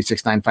 U-Town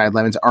 369, 5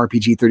 lemons.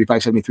 RPG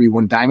 3573,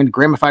 1 diamond.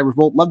 Grandma 5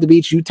 Revolt, Love the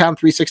Beach, U-Town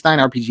 369,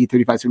 RPG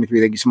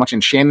 3573. Thank you so much.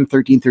 And Shannon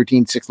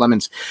 1313, 6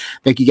 lemons.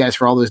 Thank you guys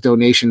for all those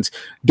donations.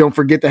 Don't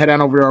forget to head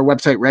on over to our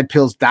website,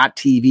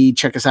 redpills.tv.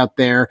 Check us out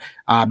there.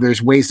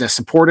 There's ways to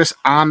support us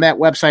on that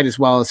website, as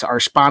well as our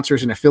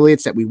sponsors and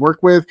affiliates that we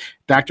work with.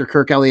 Dr.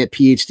 Kirk Elliott,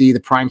 PhD, the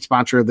prime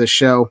sponsor of this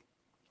show.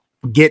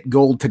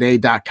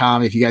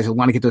 GetGoldToday.com. If you guys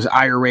want to get those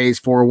IRAs,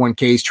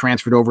 401ks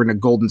transferred over into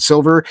gold and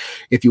silver.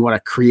 If you want to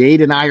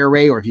create an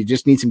IRA, or if you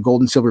just need some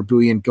gold and silver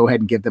bullion, go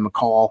ahead and give them a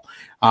call,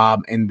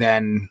 and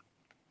then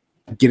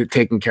get it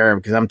taken care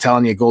of, because I'm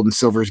telling you, gold and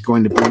silver is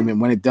going to boom, and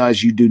when it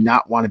does, you do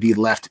not want to be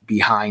left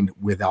behind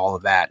with all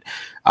of that.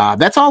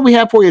 That's all we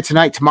have for you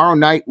tonight. Tomorrow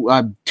night,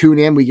 tune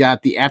in. We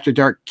got the After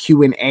Dark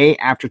Q&A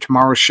after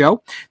tomorrow's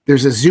show.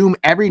 There's a Zoom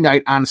every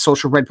night on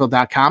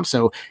socialredpill.com.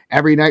 So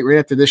every night right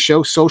after this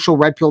show,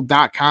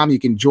 socialredpill.com. You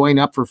can join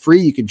up for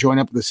free. You can join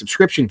up with a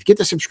subscription. If you get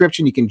the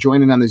subscription, you can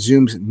join in on the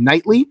Zooms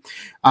nightly.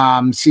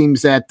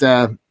 Seems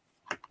that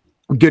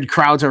good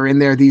crowds are in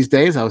there these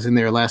days. I was in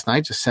there last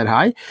night, just said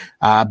hi.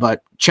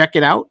 But check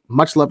it out.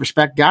 Much love,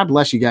 respect. God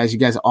bless you guys. You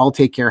guys all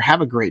take care.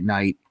 Have a great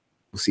night.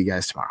 We'll see you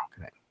guys tomorrow.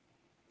 Good night.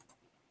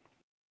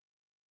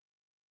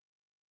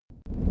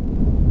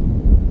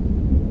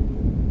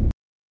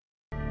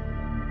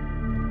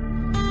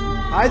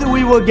 Either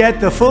we will get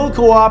the full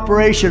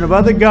cooperation of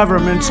other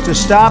governments to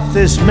stop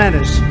this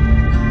menace,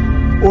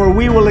 or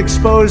we will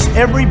expose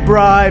every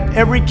bribe,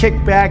 every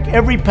kickback,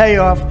 every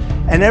payoff,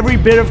 and every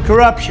bit of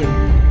corruption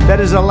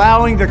that is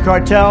allowing the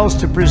cartels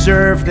to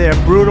preserve their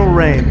brutal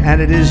reign. And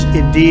it is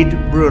indeed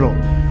brutal.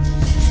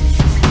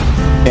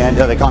 And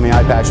they call me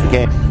Eye Patch the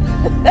King.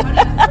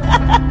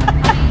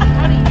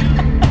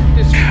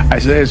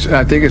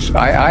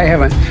 I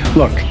haven't,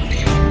 look.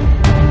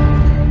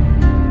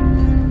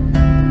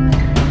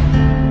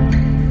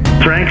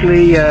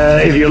 Frankly,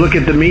 if you look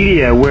at the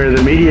media, where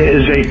the media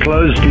is a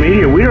closed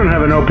media, we don't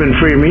have an open,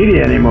 free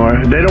media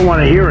anymore. They don't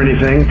want to hear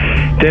anything.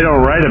 They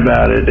don't write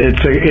about it.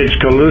 It's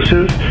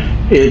collusive.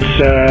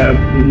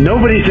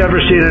 Nobody's ever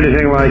seen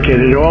anything like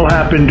it. It all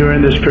happened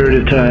during this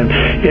period of time.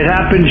 It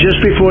happened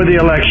just before the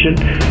election.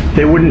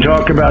 They wouldn't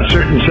talk about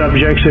certain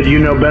subjects that you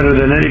know better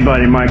than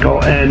anybody,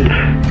 Michael. And,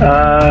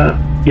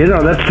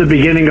 that's the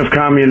beginning of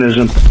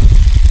communism.